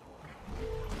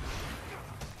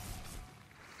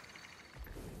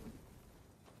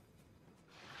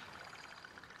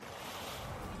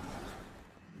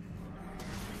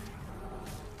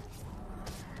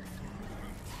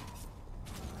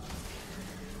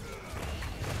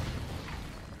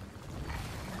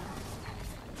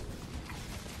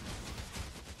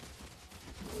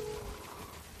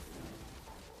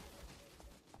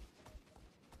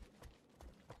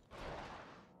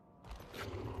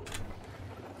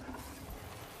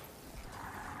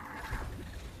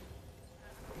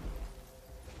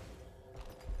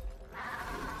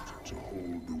 To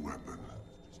hold the weapon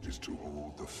is to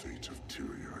hold the fate of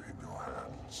Tyria in your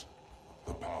hands.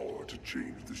 power to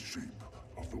change the shape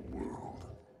of the world.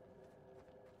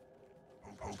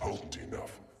 Potent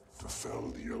enough to fell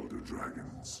the Elder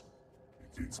Dragons.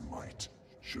 Its might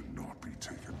should not be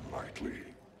taken lightly.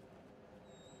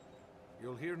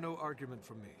 You'll hear no argument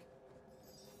from me.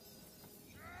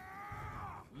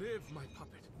 Live, my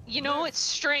puppet. You know, it's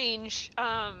strange.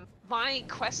 My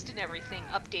quest and everything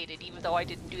updated, even though I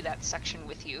didn't do that section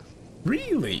with you.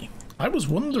 Really? I was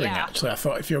wondering, Yeah. actually. I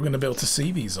thought if you're going to be able to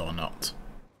see these or not.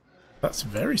 That's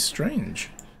very strange.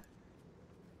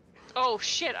 Oh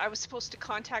shit, I was supposed to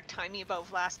contact Timey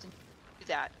about Vlast and do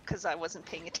that, because I wasn't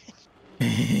paying attention.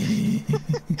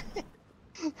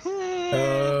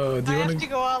 Oh, do you I want have to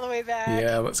go all the way back.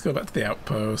 Yeah, let's go back to the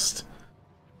outpost.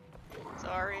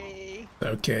 Sorry.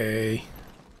 Okay.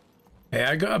 Hey,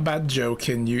 I got a bad joke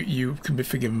in. You can be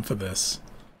forgiven for this.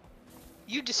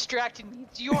 You distracted me.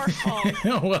 It's your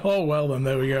fault. well, then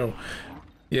there we go.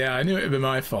 Yeah, I knew it'd be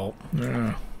my fault.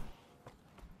 No.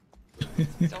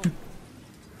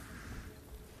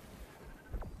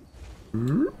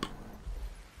 Oop.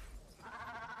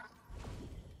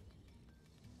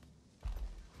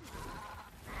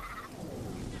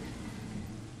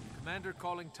 Commander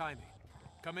calling Timey.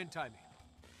 Come in, Timey.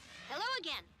 Hello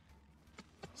again.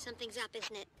 Something's up,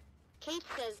 isn't it? Kate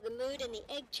says the mood in the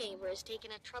egg chamber has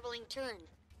taken a troubling turn.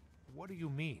 What do you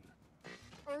mean?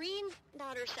 Aureen's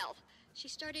not herself. She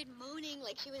started moaning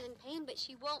like she was in pain, but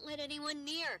she won't let anyone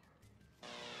near.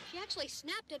 She actually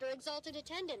snapped at her exalted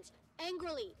attendants,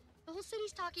 angrily. The whole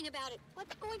city's talking about it.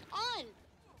 What's going on?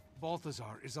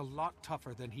 Balthazar is a lot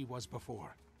tougher than he was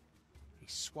before. He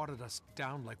swatted us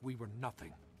down like we were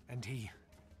nothing, and he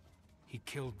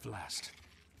killed Vlast.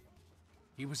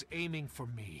 He was aiming for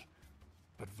me,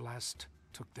 but Vlast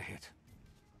took the hit.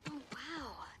 Oh,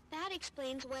 wow. That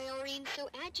explains why Aureen's so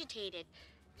agitated.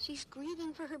 She's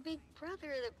grieving for her big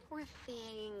brother, the poor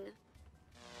thing.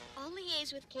 I'll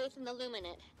liaise with Keith and the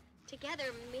Luminate. Together,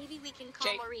 maybe we can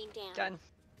calm Aureen down. Done.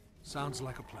 Sounds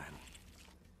like a plan.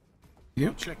 Yep.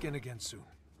 I'll check in again soon.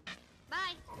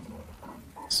 Bye.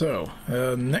 So,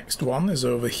 next one is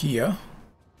over here.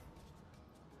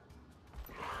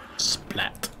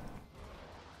 Splat.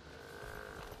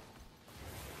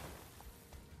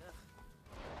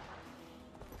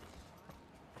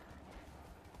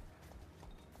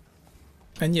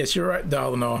 And yes, you're right,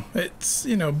 Darlanor. It's,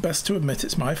 best to admit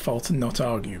it's my fault and not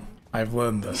argue. I've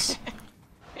learned this.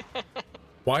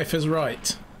 Wife is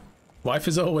right. Wife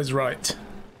is always right.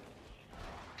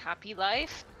 Happy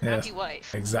life, Yes, happy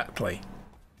wife. Exactly.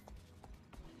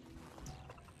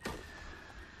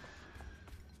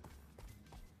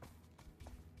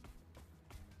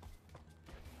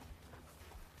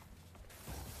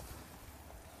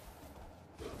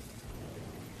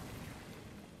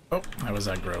 Oh, I was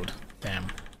aggroed. Damn.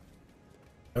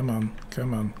 Come on,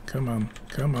 come on, come on,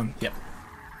 come on. Yep.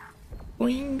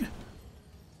 Boing.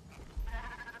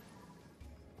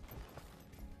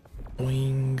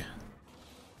 Boing.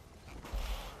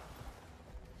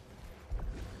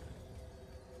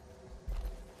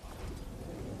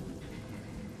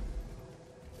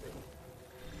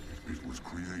 It was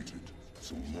created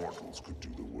so mortals could do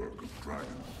the work of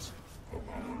dragons of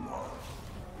our life.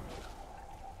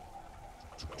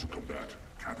 To combat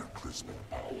cataclysmic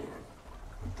power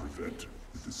and prevent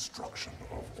the destruction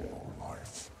of all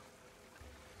life.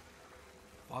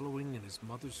 Following in his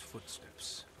mother's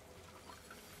footsteps.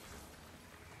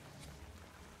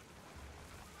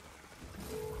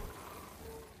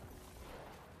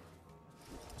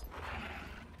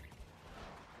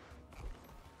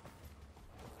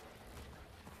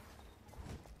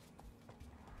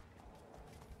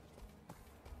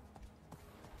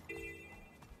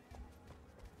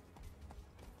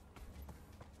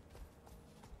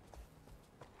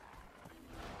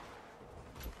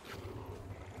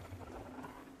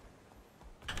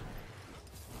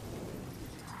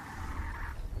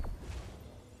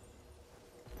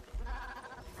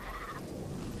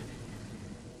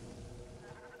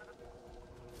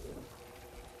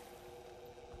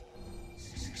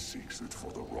 He seeks it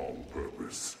for the wrong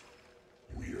purpose.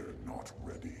 We're not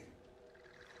ready.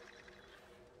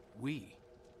 We?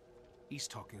 He's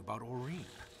talking about Aureen.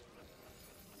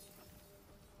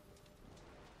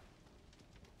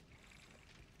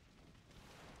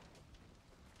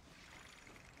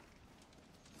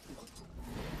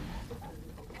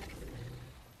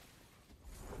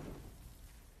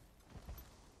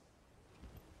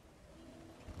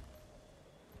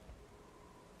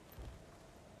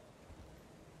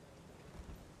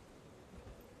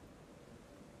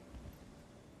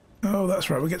 Oh, that's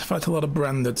right. We get to fight a lot of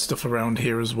branded stuff around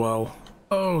here as well.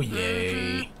 Oh,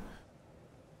 yay.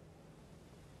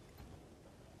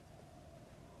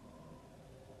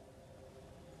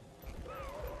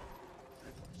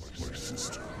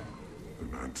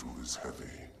 mantle is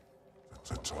heavy.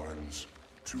 At times,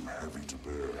 too heavy to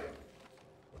bear.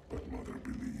 But Mother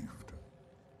believed,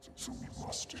 so we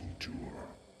must endure.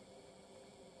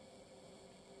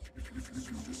 If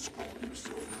you describe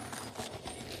yourself...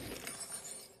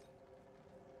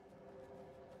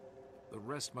 The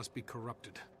rest must be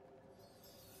corrupted.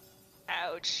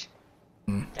 Ouch.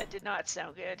 That did not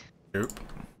sound good. Nope.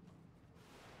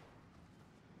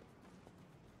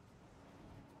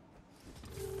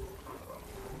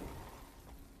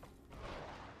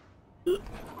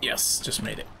 Yes, just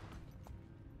made it.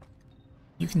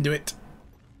 You can do it.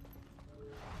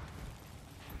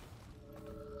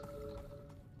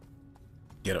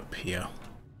 Get up here.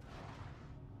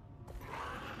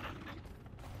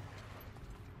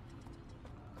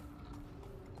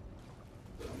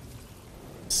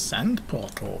 Sand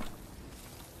portal.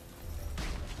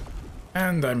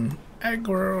 And I'm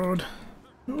aggroed.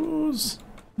 Nose.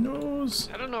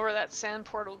 I don't know where that sand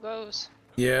portal goes.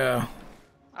 Yeah.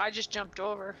 I just jumped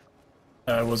over.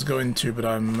 I was going to, but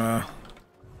I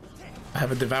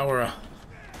have a devourer.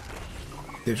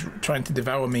 They're trying to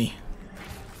devour me.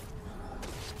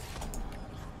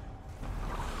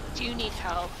 Do you need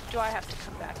help? Do I have to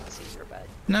come back and save your bud?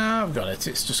 Nah, I've got it.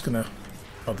 It's just gonna...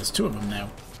 Oh, there's two of them now.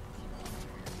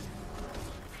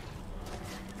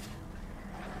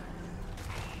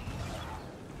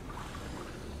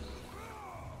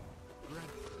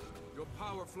 Your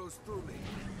power flows through me.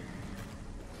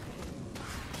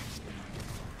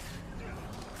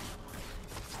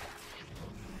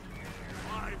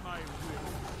 By my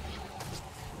will.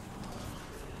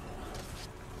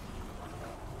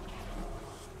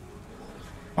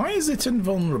 Why is it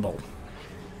invulnerable?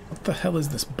 What the hell is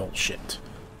this bullshit?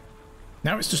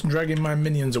 Now it's just dragging my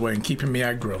minions away and keeping me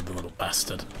aggroed, the little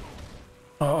bastard.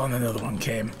 Oh, and another one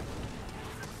came.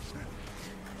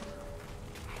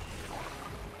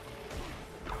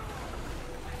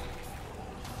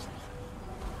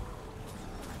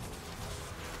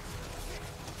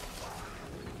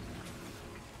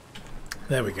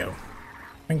 There we go.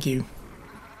 Thank you.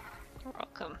 You're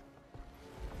welcome.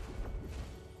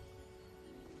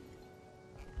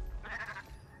 I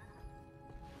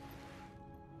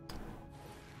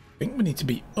think we need to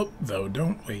be up though,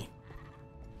 don't we?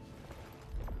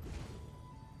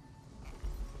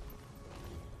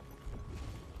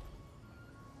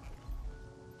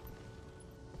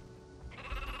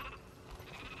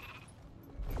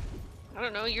 I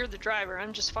don't know, you're the driver.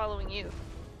 I'm just following you.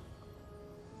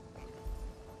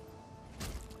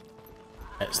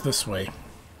 It's this way.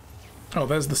 Oh,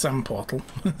 there's the sand portal.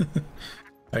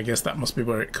 I guess that must be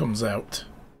where it comes out.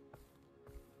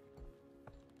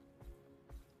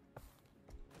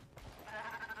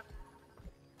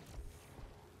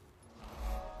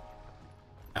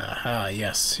 Aha,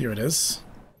 yes, here it is.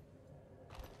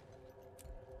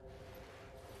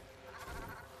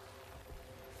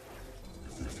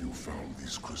 If you found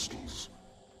these crystals,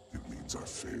 it means I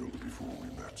failed before we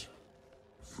met.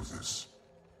 For this,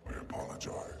 I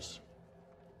apologize.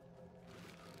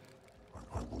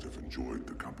 I would have enjoyed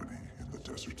the company in the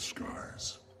desert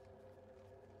skies.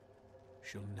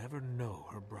 She'll never know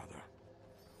her brother.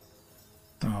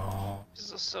 Oh.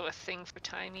 There's also a thing for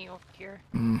Timey over here.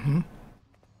 Mm-hmm.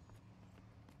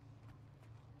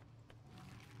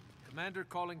 Commander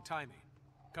calling Timey.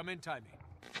 Come in, Timey.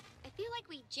 I feel like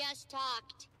we just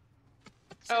talked.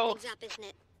 Oh. Something's up, isn't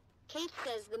it? Kate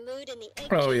says the mood in the egg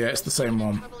Oh, yeah, chamber it's the is same taking a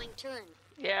one. troubling turn.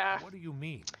 Yeah. What do you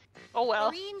mean? Oh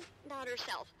well. Maureen, not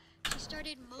herself. She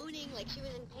started moaning like she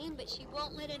was in pain, but she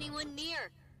won't let anyone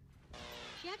near.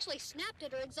 She actually snapped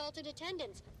at her exalted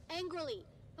attendants, angrily.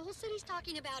 The whole city's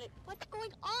talking about it. What's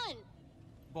going on?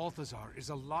 Balthazar is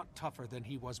a lot tougher than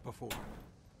he was before.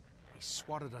 He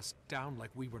swatted us down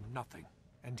like we were nothing.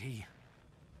 And he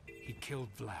killed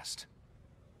Vlast.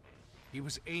 He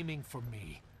was aiming for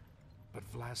me, but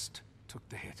Vlast took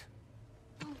the hit.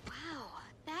 Oh, wow.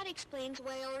 That explains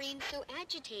why Aureen's so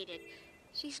agitated.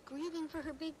 She's grieving for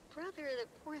her big brother, the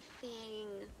poor thing.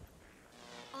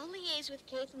 I'll liaise with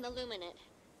Keith and the Luminate.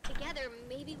 Together,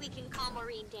 maybe we can calm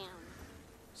Aureen down.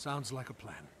 Sounds like a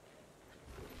plan.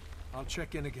 I'll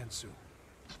check in again soon.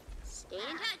 Stay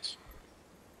in touch.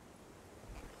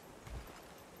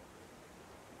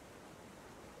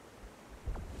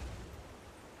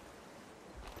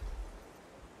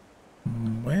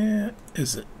 Where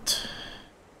is it?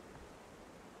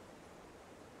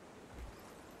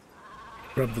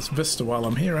 Grab this vista while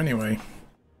I'm here anyway.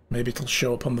 Maybe it'll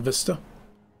show up on the vista.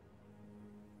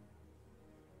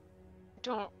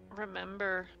 Don't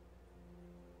remember.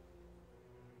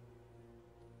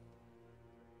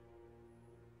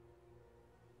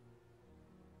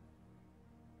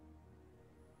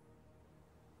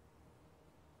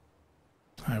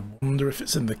 I wonder if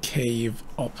it's in the cave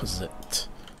opposite.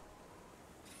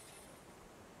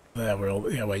 There,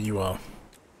 yeah, where you are.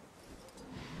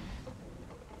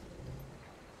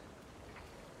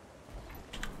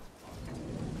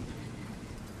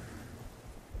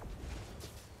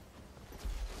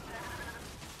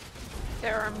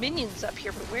 There are minions up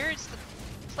here, but where is the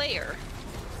player?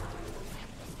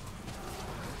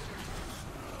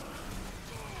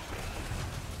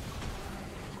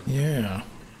 Yeah.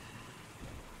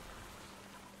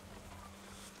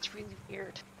 It's really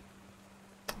weird.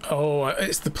 Oh,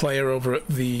 it's the player over at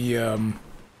the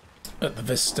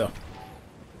Vista.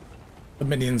 The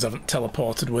minions haven't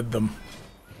teleported with them.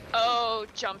 Oh,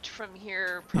 jumped from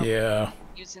here, probably Yeah.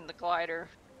 using the glider.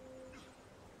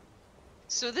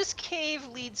 So this cave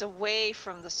leads away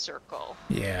from the circle.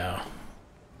 Yeah.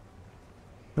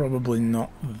 Probably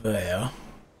not there.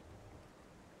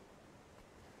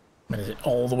 I mean, is it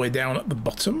all the way down at the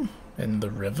bottom in the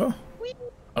river?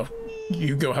 Oh,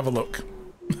 you go have a look.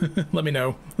 Let me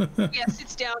know. Yes,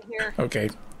 it's down here. Okay.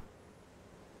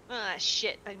 Ah,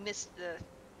 shit, I missed the...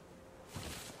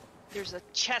 There's a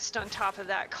chest on top of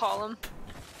that column.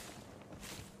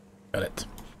 Got it.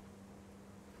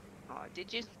 Oh,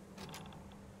 did you?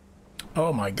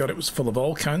 Oh my god, it was full of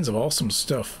all kinds of awesome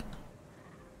stuff.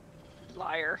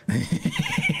 Liar.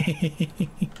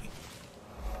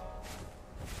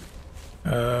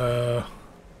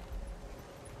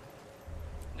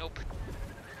 Nope.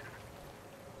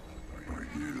 I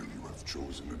hear you have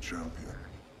chosen a champion.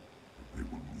 They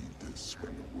will need this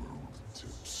when the world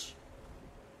tips.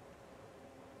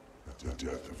 The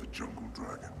death of a jungle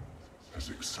dragon has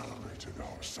accelerated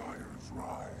our sire's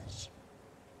rise.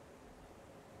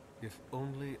 If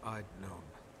only I'd known.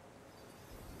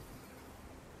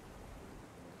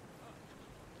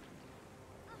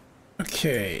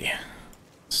 Okay.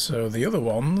 So the other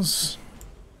ones...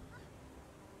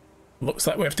 Looks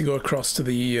like we have to go across to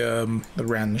the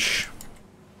ranch.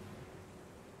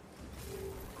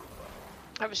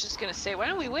 I was just gonna say, why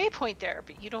don't we waypoint there?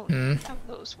 But you don't have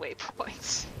those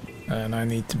waypoints. And I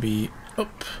need to be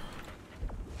up.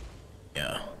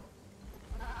 Yeah.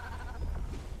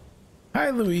 Hi,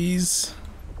 Louise.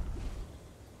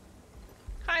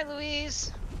 Hi,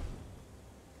 Louise.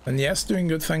 And yes, doing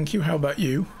good, thank you. How about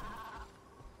you?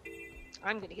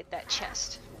 I'm gonna get that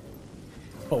chest.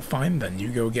 Well, fine then. You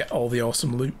go get all the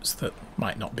awesome loots that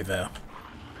might not be there.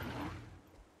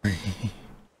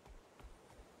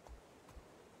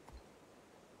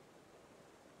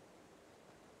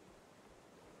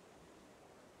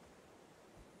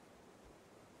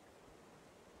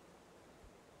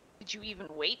 Did you even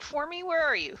wait for me? Where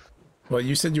are you? Well,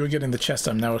 you said you were getting the chest.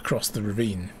 I'm now across the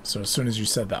ravine. So as soon as you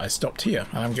said that, I stopped here,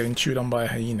 and I'm getting chewed on by a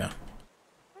hyena.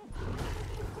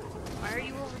 Why are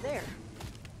you over there?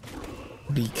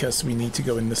 Because we need to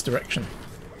go in this direction.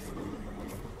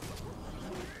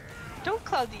 Don't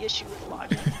cloud the issue with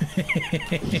logic.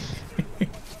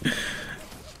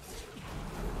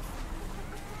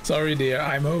 Sorry, dear.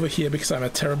 I'm over here because I'm a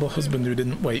terrible husband who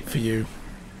didn't wait for you.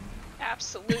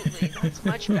 Absolutely. That's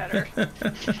much better.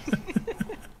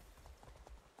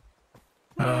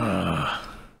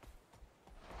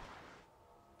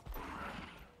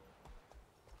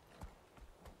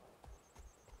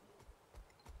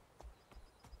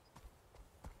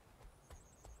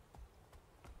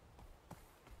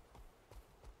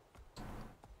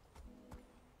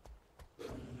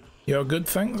 You're good,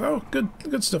 thanks. Oh,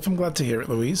 good stuff. I'm glad to hear it,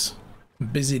 Louise.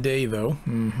 Busy day, though.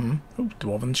 Oh,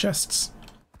 dwarven chests.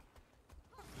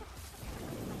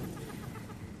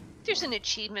 There's an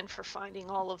achievement for finding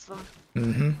all of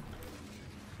them.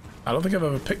 I don't think I've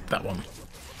ever picked that one.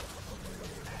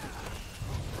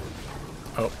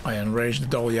 Oh, I enraged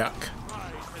the Dolyak.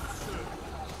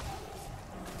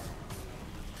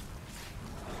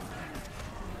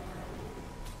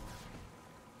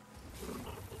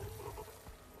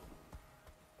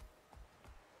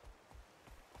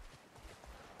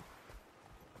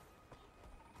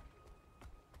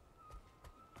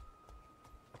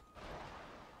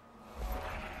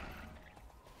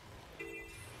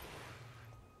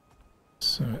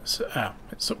 So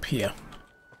it's up here.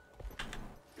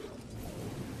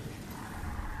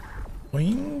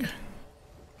 Wing.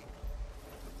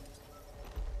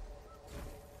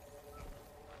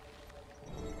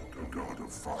 The god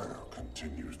of fire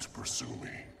continues to pursue me.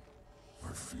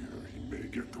 I fear he may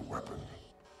get the weapon.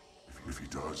 If he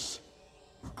does,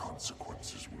 the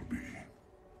consequences will be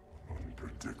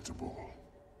unpredictable.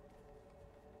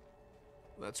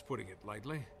 That's putting it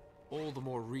lightly. All the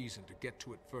more reason to get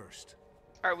to it first.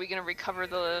 Are we gonna recover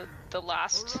the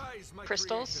last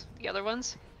crystals? The other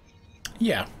ones?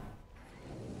 Yeah.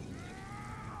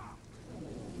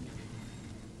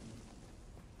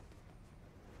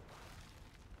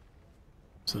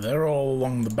 So they're all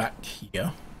along the back here.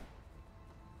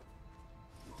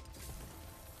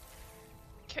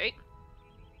 Okay.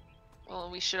 Well,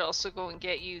 we should also go and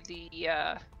get you the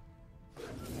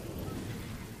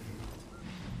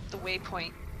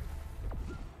waypoint.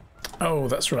 Oh,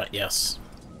 that's right, yes.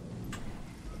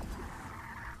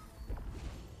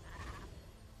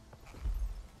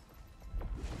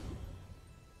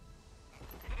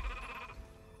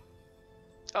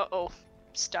 Uh-oh.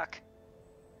 Stuck.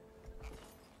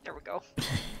 There we go.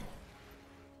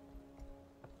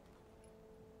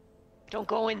 Don't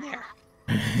go in there.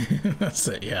 That's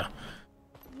it, yeah.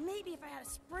 Maybe if I had a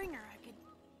Springer, I could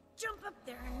jump up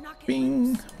there and knock it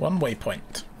Bing! loose. One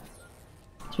waypoint.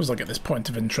 I suppose I'll get this point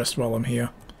of interest while I'm here.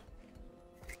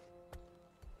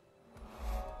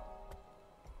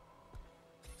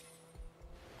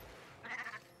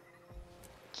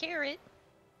 Carrot.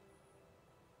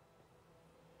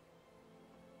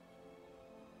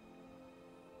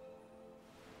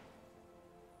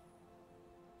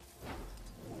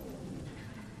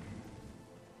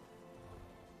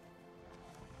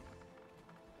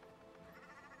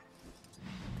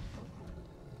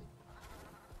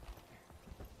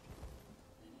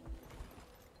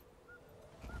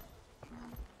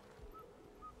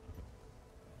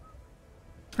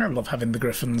 I love having the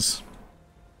griffins.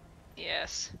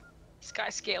 Yes. Sky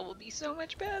scale will be so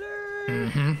much better.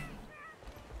 Mm-hmm.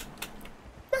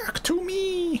 Back to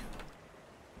me!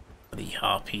 Bloody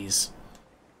harpies.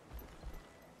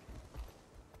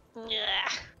 Yeah.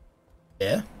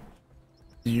 Yeah?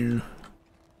 You...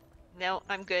 No,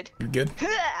 I'm good. You good?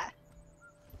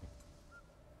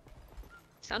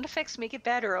 Sound effects make it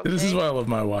better, okay? This is why I love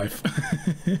my wife.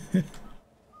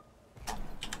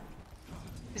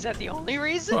 Is that the only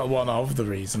reason? Well, one of the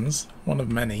reasons. One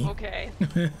of many. Okay.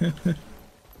 I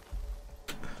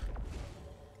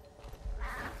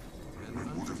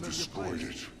would have destroyed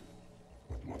it,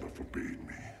 but Mother forbade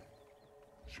me.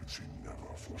 She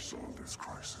never foresaw this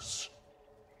crisis.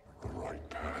 The right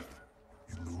path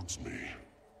eludes me.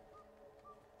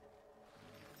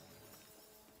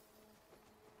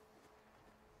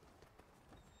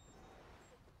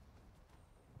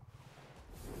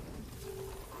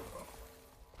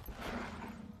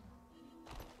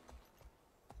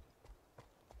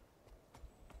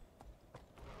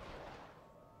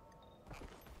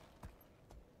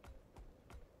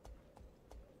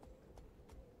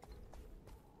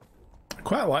 I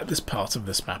quite like this part of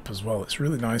this map as well. It's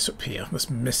really nice up here. This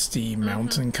misty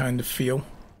mountain kind of feel.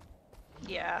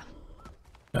 Yeah.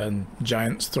 And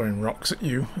giants throwing rocks at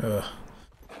you. I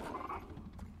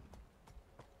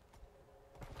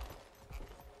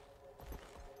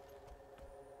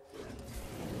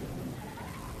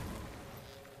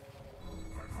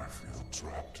feel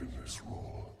trapped in this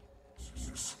role,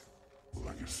 in this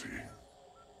legacy.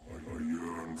 I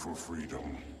yearn for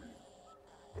freedom,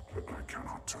 but I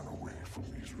cannot turn away from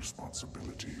these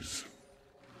responsibilities.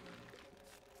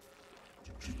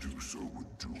 To do so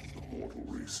would doom the mortal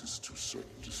races to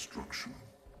certain destruction,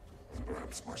 and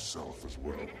perhaps myself as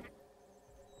well.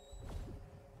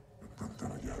 But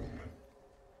then again,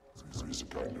 there is a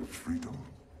kind of freedom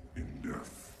in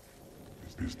death,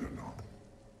 is there not?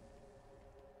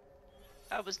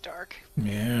 That was dark.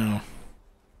 Yeah.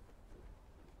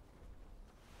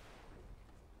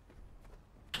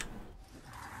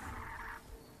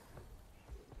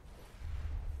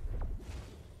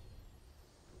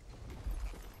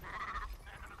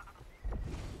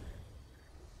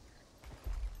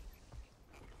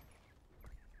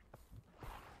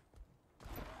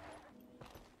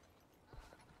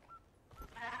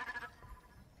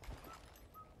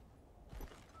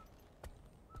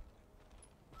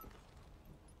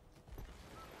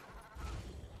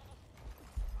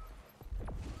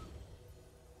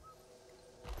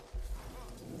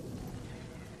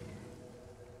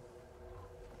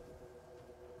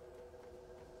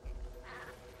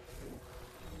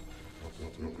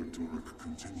 Turek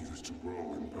continues to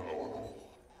grow in power,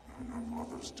 and her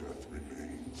mother's death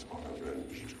remains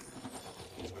unavenged.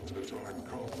 The time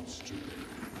comes to...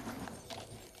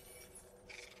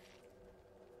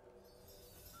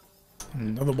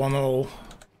 Another one all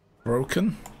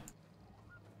broken.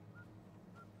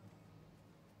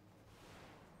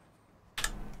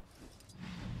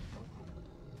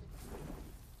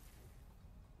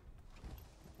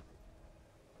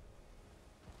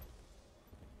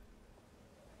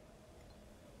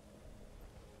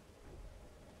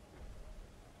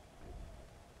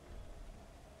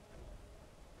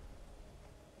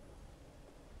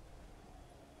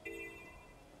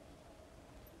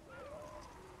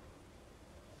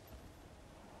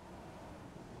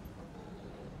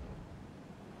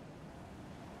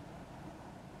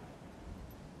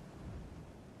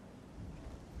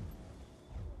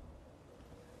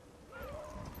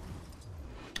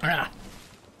 Ah.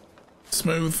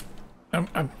 Smooth.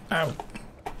 Ow.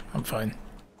 I'm fine.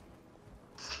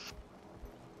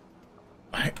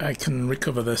 I can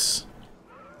recover this.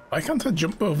 Why can't I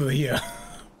jump over here?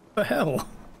 What the hell?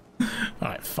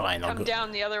 Alright, fine. I'll Come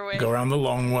down the other way. go around the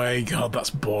long way. God, that's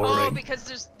boring. Oh,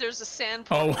 because there's a sand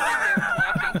portal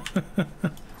right there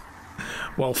blocking.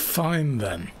 Well, fine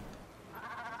then.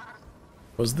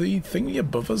 Was the thingy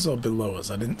above us or below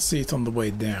us? I didn't see it on the way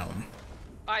down.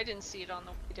 I didn't see it on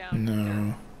the way down.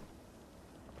 No.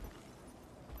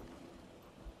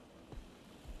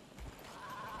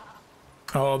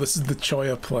 Oh, this is the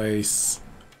Choya place.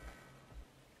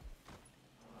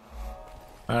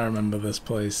 I remember this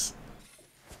place.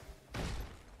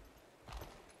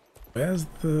 Where's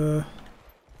the...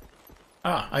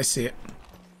 Ah, I see it.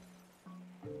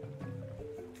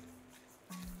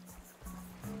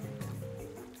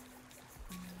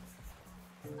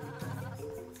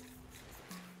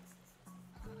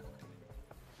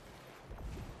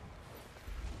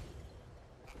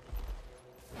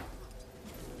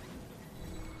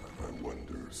 I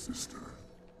wonder, sister,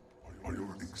 are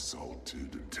your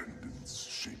exalted attendants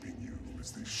shaping you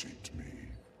as they shaped me?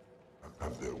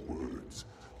 Have their words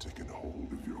taken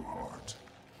hold of your heart?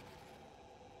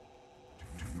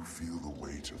 Do you feel the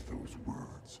weight of those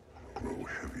words grow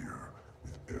heavier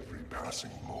with every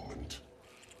passing moment?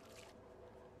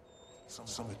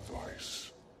 Some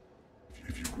advice.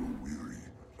 If you grow weary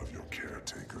of your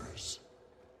caretakers,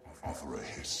 offer a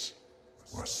hiss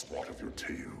or a swat of your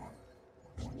tail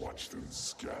and watch them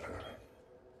scatter.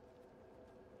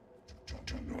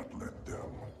 Do not let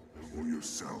them, or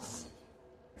yourself,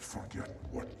 forget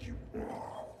what you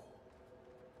are.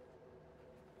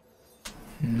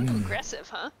 Aggressive,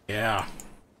 huh? Yeah.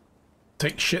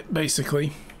 Take shit,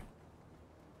 basically.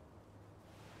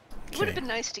 It would have been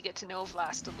nice to get to know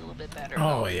Vlast a little bit better.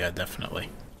 Oh, yeah, definitely.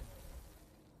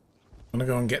 I'm gonna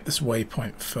go and get this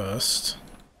waypoint first.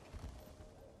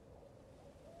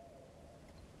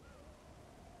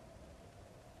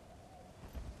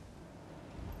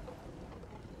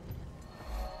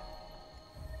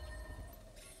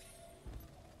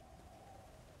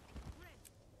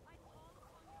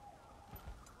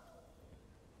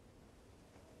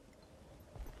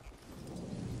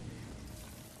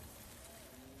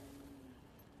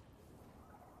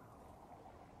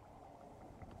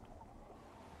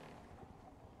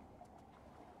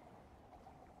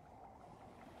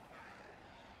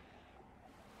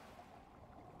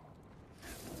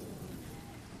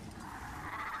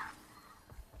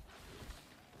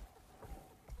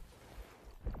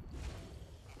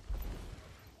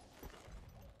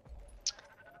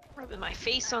 Rubbing my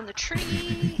face on the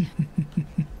tree.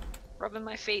 Rubbing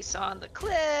my face on the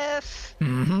cliff.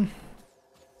 Mm-hmm.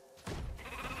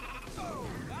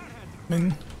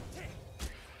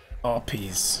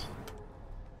 RPs.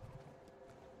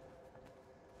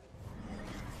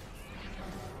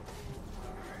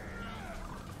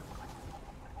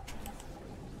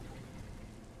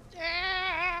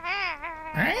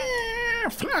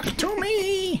 Flock to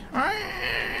me!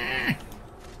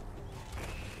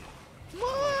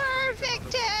 More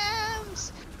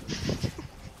victims!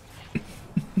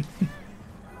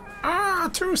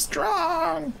 Too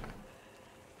strong!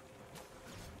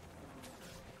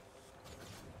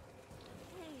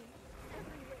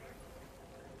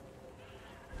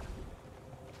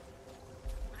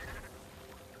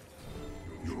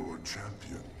 Your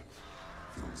champion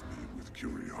fills me with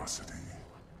curiosity.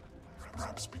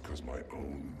 Perhaps because my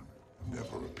own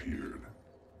never appeared.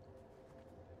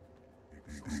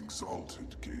 The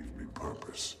Exalted gave me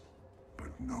purpose, but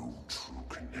no true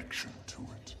connection to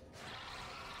it.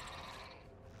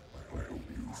 I hope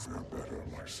you fare better,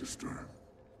 my sister.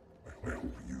 I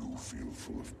hope you feel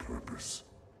full of purpose.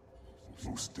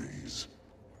 Most days,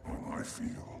 all I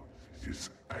feel is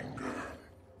anger.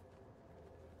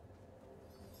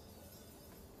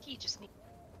 He just needs...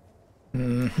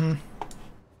 Mm-hmm.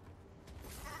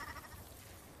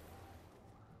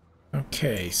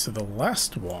 Okay, so the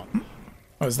last one...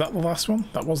 Oh, is that the last one?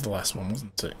 That was the last one,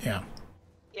 wasn't it? Yeah.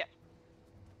 Yeah.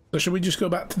 So should we just go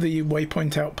back to the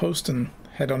waypoint outpost and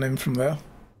head on in from there?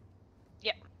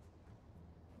 Yeah.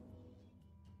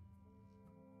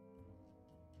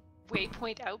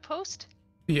 Waypoint outpost?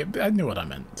 Yeah, I knew what I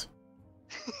meant.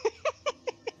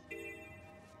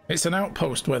 It's an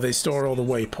outpost where they store all the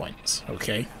waypoints,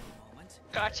 okay?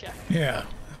 Gotcha. Yeah.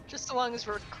 Just so long as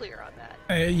we're clear on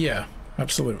that. Yeah,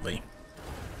 absolutely.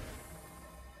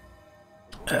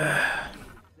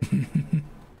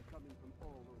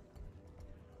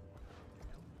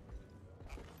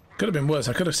 Could have been worse.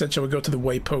 I could have said, shall we go to the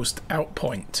waypost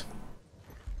outpoint?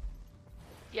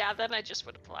 Yeah, Yeah, then I just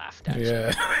would have laughed, actually.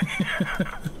 Yeah.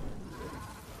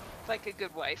 Like a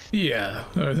good wife. Yeah,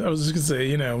 I was just gonna say,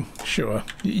 you know, sure,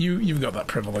 you've got that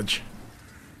privilege.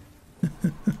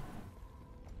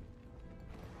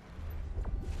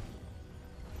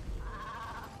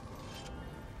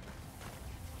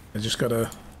 I just got a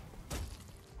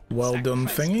well-done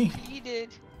thingy. Completed.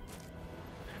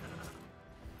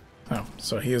 Oh,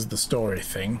 so here's the story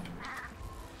thing.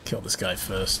 Kill this guy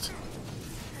first.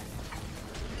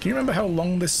 Do you remember how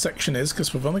long this section is?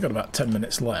 Because we've only got about 10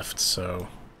 minutes left, so...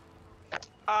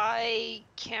 I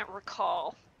can't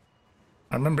recall.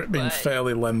 I remember it being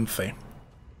fairly lengthy.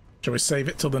 Shall we save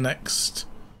it till the next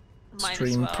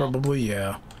stream? Well. Probably,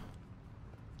 yeah.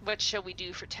 What shall we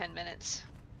do for 10 minutes?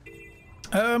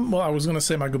 Well, I was going to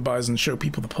say my goodbyes and show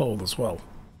people the poll as well.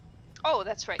 Oh,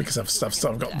 that's right. Because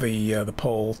I've got the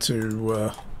poll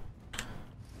to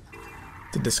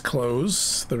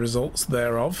disclose the results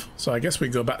thereof. So I guess we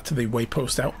go back to the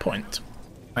waypost out point.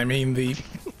 I mean the...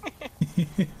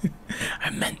 I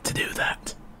meant to do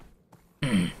that.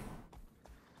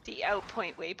 The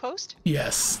outpoint waypost?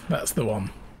 Yes, that's the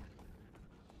one.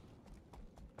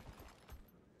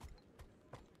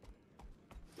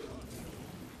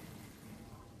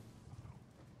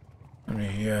 Let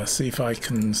me see if I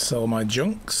can sell my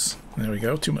junks. There we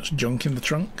go, too much junk in the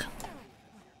trunk.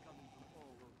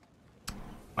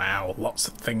 Wow, lots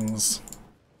of things.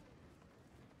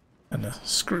 And a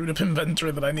screwed up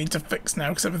inventory that I need to fix now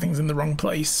because everything's in the wrong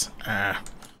place. Ah.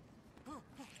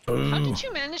 Ooh. How did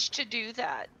you manage to do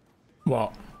that?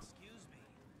 What?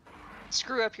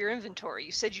 Screw up your inventory.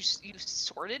 You said you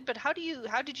sorted, but how did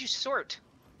you sort?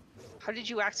 How did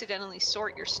you accidentally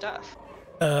sort your stuff?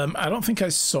 I don't think I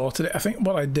sorted it. I think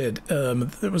what I did,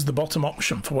 it was the bottom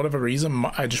option. For whatever reason,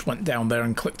 I just went down there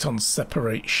and clicked on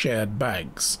separate shared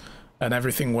bags, and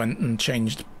everything went and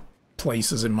changed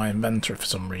places in my inventory for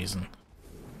some reason.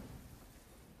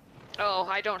 Oh,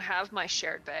 I don't have my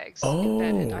shared bags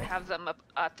embedded. I have them up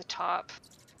at the top.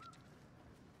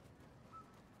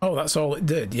 Oh, that's all it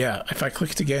did, yeah. If I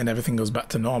click it again, everything goes back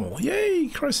to normal. Yay!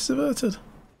 Crisis averted.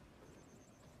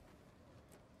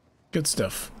 Good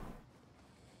stuff.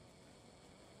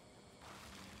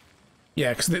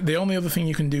 Yeah, because the only other thing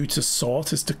you can do to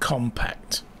sort is to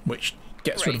compact, which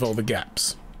gets rid of all the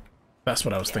gaps. That's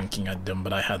what I was thinking I'd done,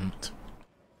 but I hadn't.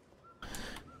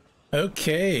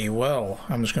 Okay, well,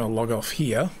 I'm just going to log off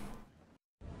here.